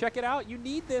 Drow, go check it out. You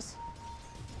need this.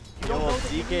 You don't know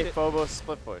that you need DK it. Phobos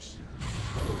split push.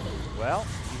 Well,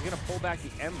 he's going to pull back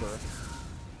the Ember.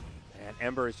 And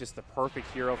Ember is just the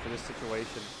perfect hero for this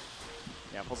situation.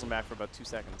 Yeah, pulls him back for about 2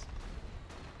 seconds.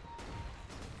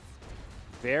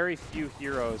 Very few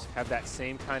heroes have that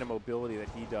same kind of mobility that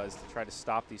he does to try to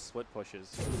stop these split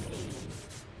pushes.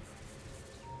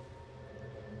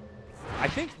 I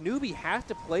think Newbee has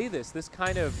to play this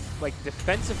kind of like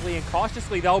defensively and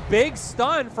cautiously, though. Big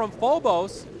stun from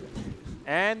Phobos,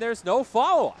 and there's no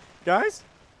follow-up. Guys?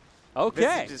 Okay.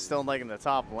 This is just still like in the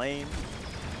top lane.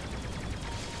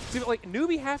 See, but, like,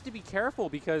 Newbee have to be careful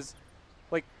because,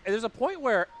 like, there's a point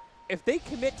where if they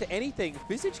commit to anything,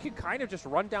 Visage can kind of just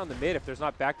run down the mid if there's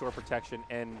not backdoor protection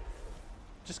and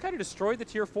just kind of destroy the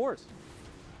tier 4s.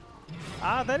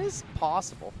 That is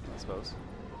possible, I suppose.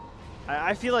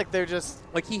 I feel like they're just...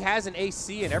 Like, he has an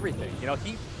AC and everything. You know,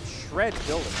 he shreds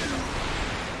buildings.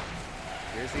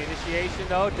 Here's the initiation,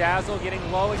 though. Dazzle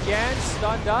getting low again.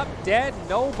 Stunned up. Dead.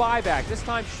 No buyback. This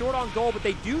time short on gold, but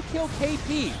they do kill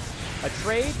KP. A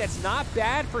trade that's not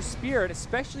bad for Spirit,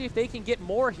 especially if they can get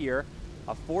more here.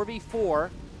 A 4v4.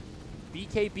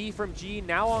 BKB from G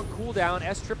now on cooldown.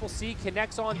 SCCC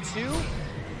connects on 2.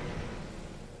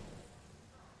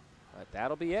 But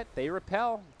that'll be it. They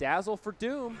repel. Dazzle for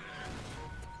Doom.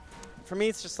 For me,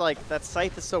 it's just like that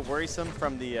scythe is so worrisome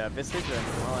from the Visage, and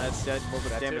well, that's a little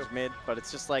bit of damage mid, but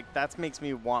it's just like that makes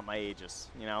me want my Aegis.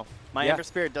 You know, my Ember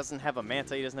Spirit doesn't have a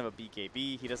Manta, he doesn't have a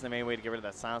BKB, he doesn't have any way to get rid of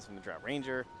that silence from the Drought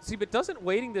Ranger. See, but doesn't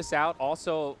waiting this out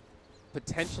also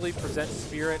potentially present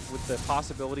Spirit with the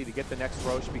possibility to get the next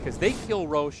Roche, because they kill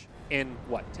Roche in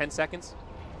what, 10 seconds,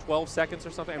 12 seconds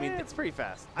or something? I mean, it's pretty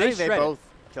fast. I think they both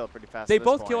kill it pretty fast. They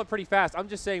both kill it pretty fast. I'm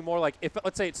just saying more like if,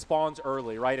 let's say it spawns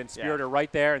early, right, and Spirit are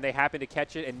right there and they happen to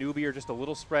catch it and Newbee are just a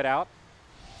little spread out.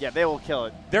 Yeah, they will kill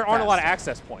it. There aren't a lot of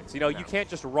access points. You know, you can't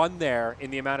just run there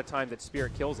in the amount of time that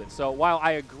Spirit kills it. So while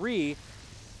I agree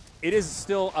it is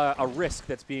still a risk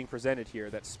that's being presented here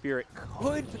that Spirit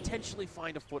could potentially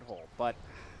find a foothold, but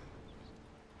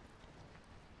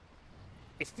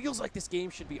it feels like this game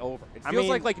should be over. It feels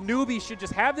like Newbee should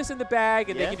just have this in the bag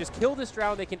and they can just kill this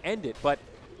round, they can end it, but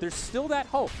there's still that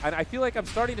hope. And I feel like I'm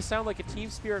starting to sound like a Team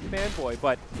Spirit fanboy,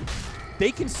 but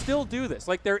they can still do this.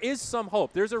 Like, there is some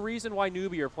hope. There's a reason why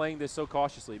Newbee are playing this so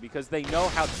cautiously, because they know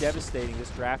how devastating this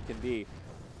draft can be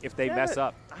if they mess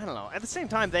up. I don't know. At the same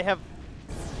time, they have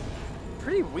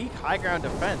pretty weak high ground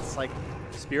defense. Like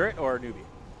Spirit or Newbee?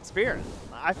 Spirit.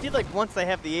 I feel like once they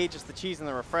have the Aegis, the Cheese, and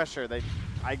the Refresher,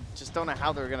 I just don't know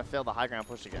how they're going to fail the high ground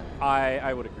push again.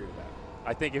 I would agree with that.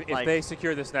 I think if they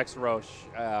secure this next Roche,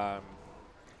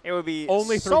 it would be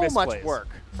only so through much work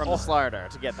from the Slardar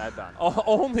to get that done.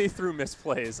 Only through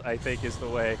misplays, I think, is the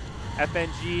way.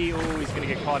 FNG, ooh, he's going to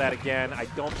get caught out again. I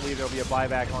don't believe there will be a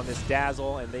buyback on this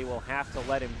Dazzle, and they will have to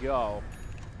let him go.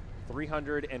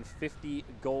 350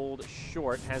 gold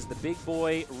short. Has the big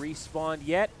boy respawned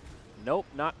yet? Nope,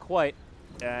 not quite.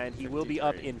 And he will be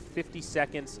up in 50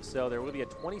 seconds, so there will be a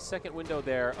 20-second window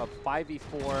there of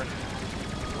 5v4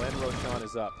 when Roshan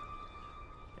is up.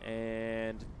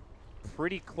 And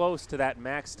pretty close to that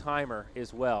max timer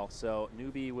as well, so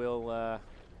Newbee will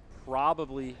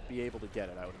probably be able to get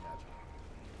it, I would imagine.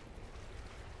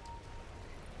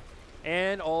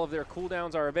 And all of their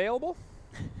cooldowns are available.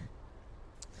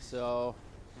 So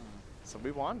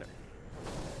we wander.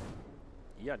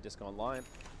 Yeah, Disc Online.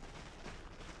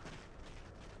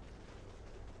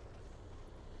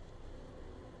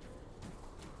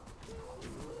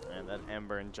 And that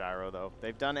Ember and Gyro, though.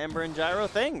 They've done Ember and Gyro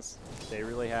things. They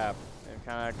really have. They've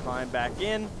kind of climbed back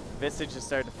in. Visage has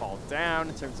started to fall down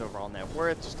in terms of overall net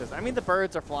worth, just because, I mean, the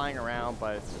birds are flying around,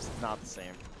 but it's just not the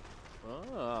same.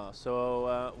 Oh,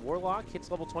 so Warlock hits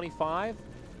level 25,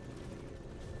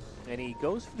 and he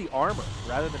goes for the armor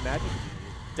rather than magic.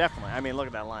 Definitely. I mean, look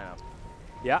at that lineup.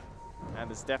 Yeah. That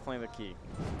is definitely the key.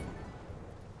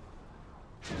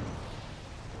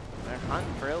 They're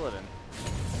hunting for Illidan.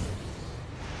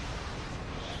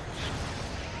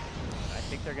 I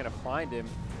think they're going to find him.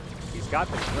 He's got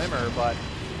the Glimmer, but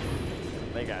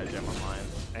they got a gem online.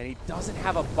 And he doesn't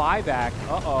have a buyback.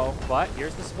 Uh-oh. But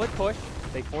here's the split push.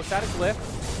 They force out a glyph.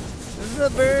 The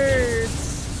birds!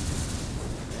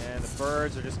 And the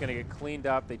birds are just going to get cleaned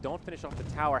up. They don't finish off the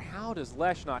tower. How does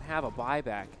Lesh not have a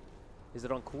buyback? Is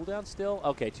it on cooldown still?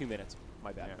 Okay, 2 minutes.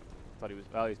 My bad. Yeah. Thought he was...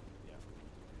 Oh, yeah.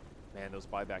 Man, those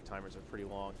buyback timers are pretty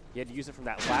long. He had to use it from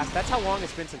that last... That's how long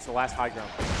it's been since the last high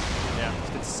ground. Yeah. It's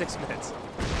been 6 minutes.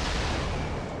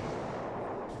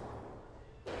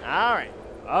 All right.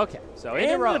 Okay, so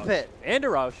into Roche. the pit. Into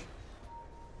Roche.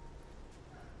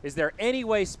 Is there any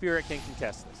way Spirit can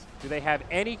contest this? Do they have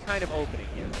any kind of opening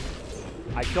here?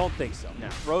 I don't think so. No.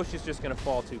 Roche is just going to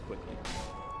fall too quickly.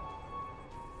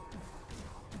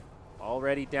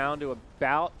 Already down to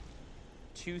about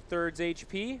 2/3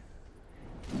 HP.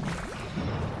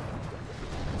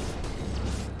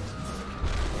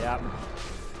 Yeah.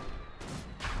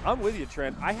 I'm with you,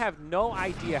 Trent. I have no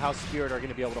idea how Spirit are going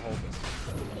to be able to hold this.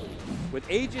 With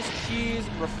Aegis, Cheese,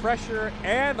 Refresher,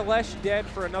 and Lesh dead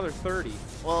for another 30.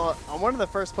 Well, on one of the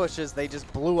first pushes, they just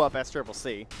blew up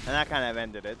SCCC, and that kind of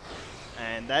ended it.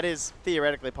 And that is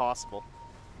theoretically possible.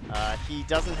 He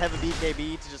doesn't have a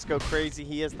BKB to just go crazy.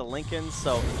 He has the Lincolns,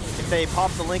 so if they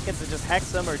pop the Lincolns and just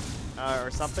hex them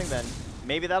or something, then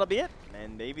maybe that'll be it.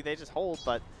 And maybe they just hold,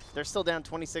 but they're still down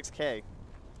 26K.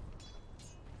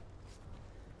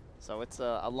 So it's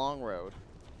a long road.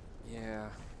 Yeah.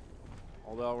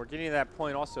 Although we're getting to that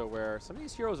point also where some of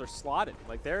these heroes are slotted.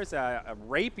 Like there's a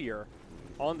Rapier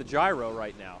on the Gyro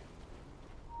right now.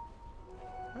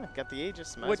 Got the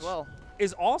Aegis, might Which as well.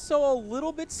 Is also a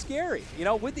little bit scary. You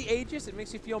know, with the Aegis, it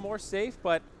makes you feel more safe,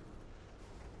 but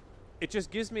it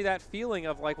just gives me that feeling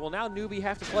of like, well, now Newbee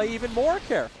have to play even more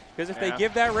careful. Because if they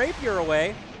give that Rapier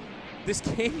away, this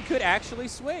game could actually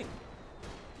swing.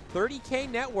 30K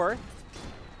net worth,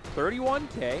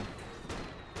 31K.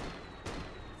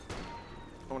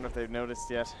 I wonder if they've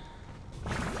noticed yet.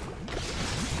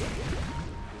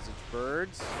 Visage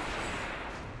Birds.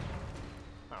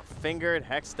 Oh, fingered,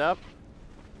 hexed up.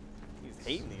 He's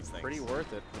hating these things. Pretty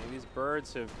worth it. I mean, these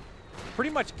birds have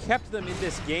pretty much kept them in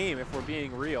this game, if we're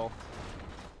being real.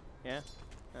 Yeah.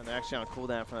 And they're actually on a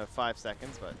cooldown for another 5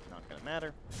 seconds, but not going to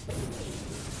matter.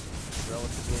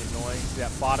 Relatively annoying. See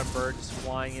that bottom bird just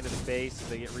flying into the base as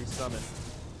they get resummoned.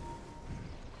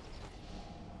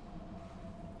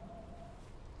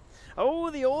 Oh,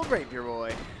 the old Rapier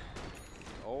boy.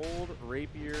 Old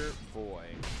Rapier boy.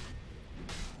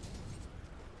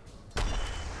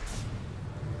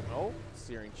 Oh,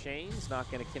 Searing Chains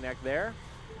not going to connect there.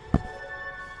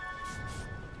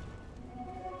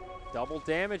 Double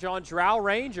damage on Drow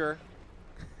Ranger.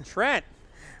 Trent.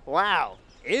 Wow.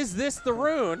 Is this the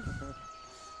rune?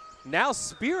 Now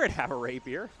Spirit have a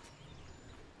rapier.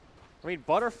 I mean,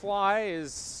 Butterfly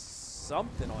is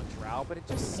something on Drow, but it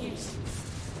just seems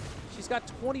she's got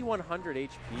 2,100 HP.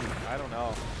 I don't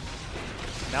know.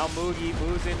 Now Mugi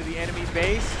moves into the enemy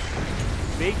base.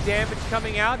 Big damage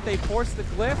coming out. They force the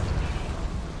glyph.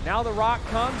 Now the rock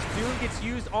comes. Doom gets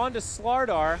used onto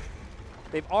Slardar.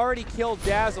 They've already killed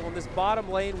Dazzle, and this bottom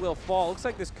lane will fall. Looks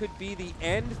like this could be the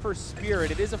end for Spirit.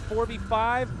 It is a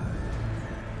 4v5.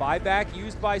 Buyback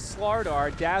used by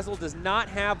Slardar. Dazzle does not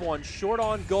have one. Short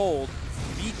on gold.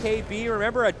 BKB,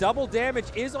 remember, a double damage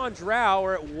is on Drow,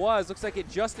 or it was. Looks like it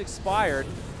just expired.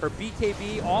 Her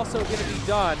BKB also going to be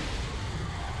done.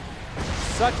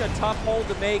 Such a tough hold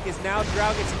to make as now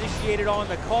Drow gets initiated on.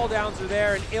 The cooldowns are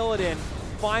there, and Illidan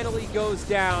finally goes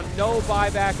down. No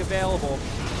buyback available.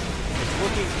 It's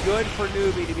looking good for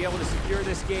Newbee to be able to secure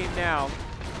this game now.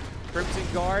 Crimson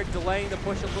Guard delaying the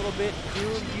push a little bit.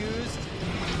 Doom used.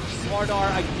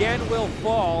 Slardar again will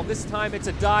fall. This time it's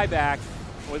a dieback.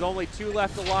 With only 2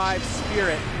 left alive,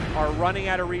 Spirit are running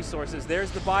out of resources. There's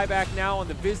the buyback now on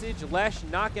the Visage. Lesh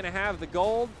not going to have the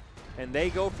gold. And they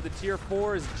go for the tier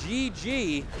 4's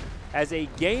GG as a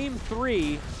game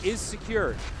 3 is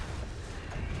secured.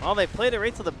 Well, they played it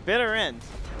right to the bitter end.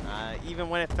 Even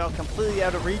when it felt completely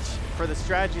out of reach for the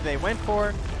strategy they went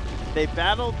for, they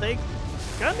battled. They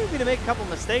got Newbee to make a couple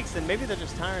mistakes, and maybe they're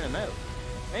just tiring him out.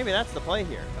 Maybe that's the play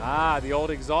here. Ah, the old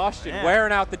exhaustion,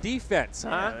 wearing out the defense,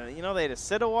 huh? You know, they had to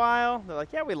sit a while. They're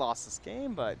like, yeah, we lost this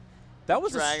game, but that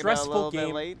was a stressful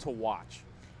game to watch.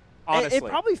 Honestly. It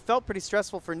probably felt pretty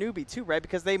stressful for Newbee too, right?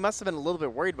 Because they must have been a little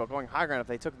bit worried about going high ground if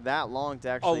they took that long to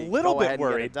actually go ahead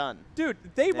and get it done. Dude,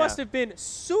 they must have been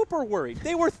super worried.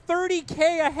 They were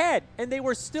 30K ahead, and they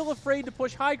were still afraid to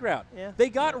push high ground. Yeah. They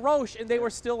got Roche, and they were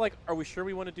still like, are we sure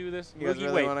we want to do this? You guys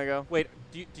really want to go? Wait,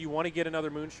 do you want to get another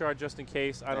Moon Shard just in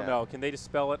case? I don't know. Can they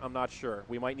dispel it? I'm not sure.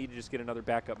 We might need to just get another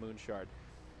backup Moon Shard.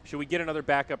 Should we get another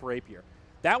backup Rapier?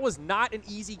 That was not an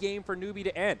easy game for Newbee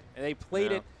to end, and they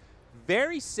played it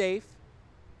very safe.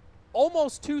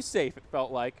 Almost too safe, it felt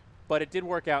like, but it did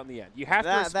work out in the end. You have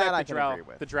to respect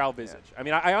the Drow Visage. I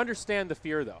mean, I understand the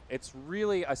fear, though. It's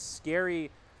really a scary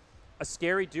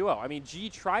duo. I mean, G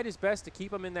tried his best to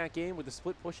keep him in that game with the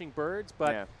split-pushing birds,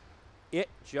 but it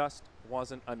just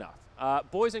wasn't enough.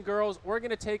 Boys and girls, we're going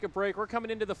to take a break. We're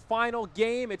coming into the final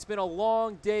game. It's been a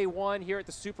long day 1 here at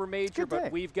the Supermajor,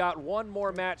 but we've got one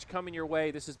more match coming your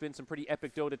way. This has been some pretty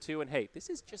epic Dota 2, and hey, this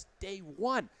is just day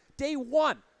 1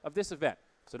 of this event.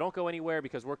 So don't go anywhere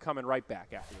because we're coming right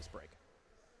back after this break.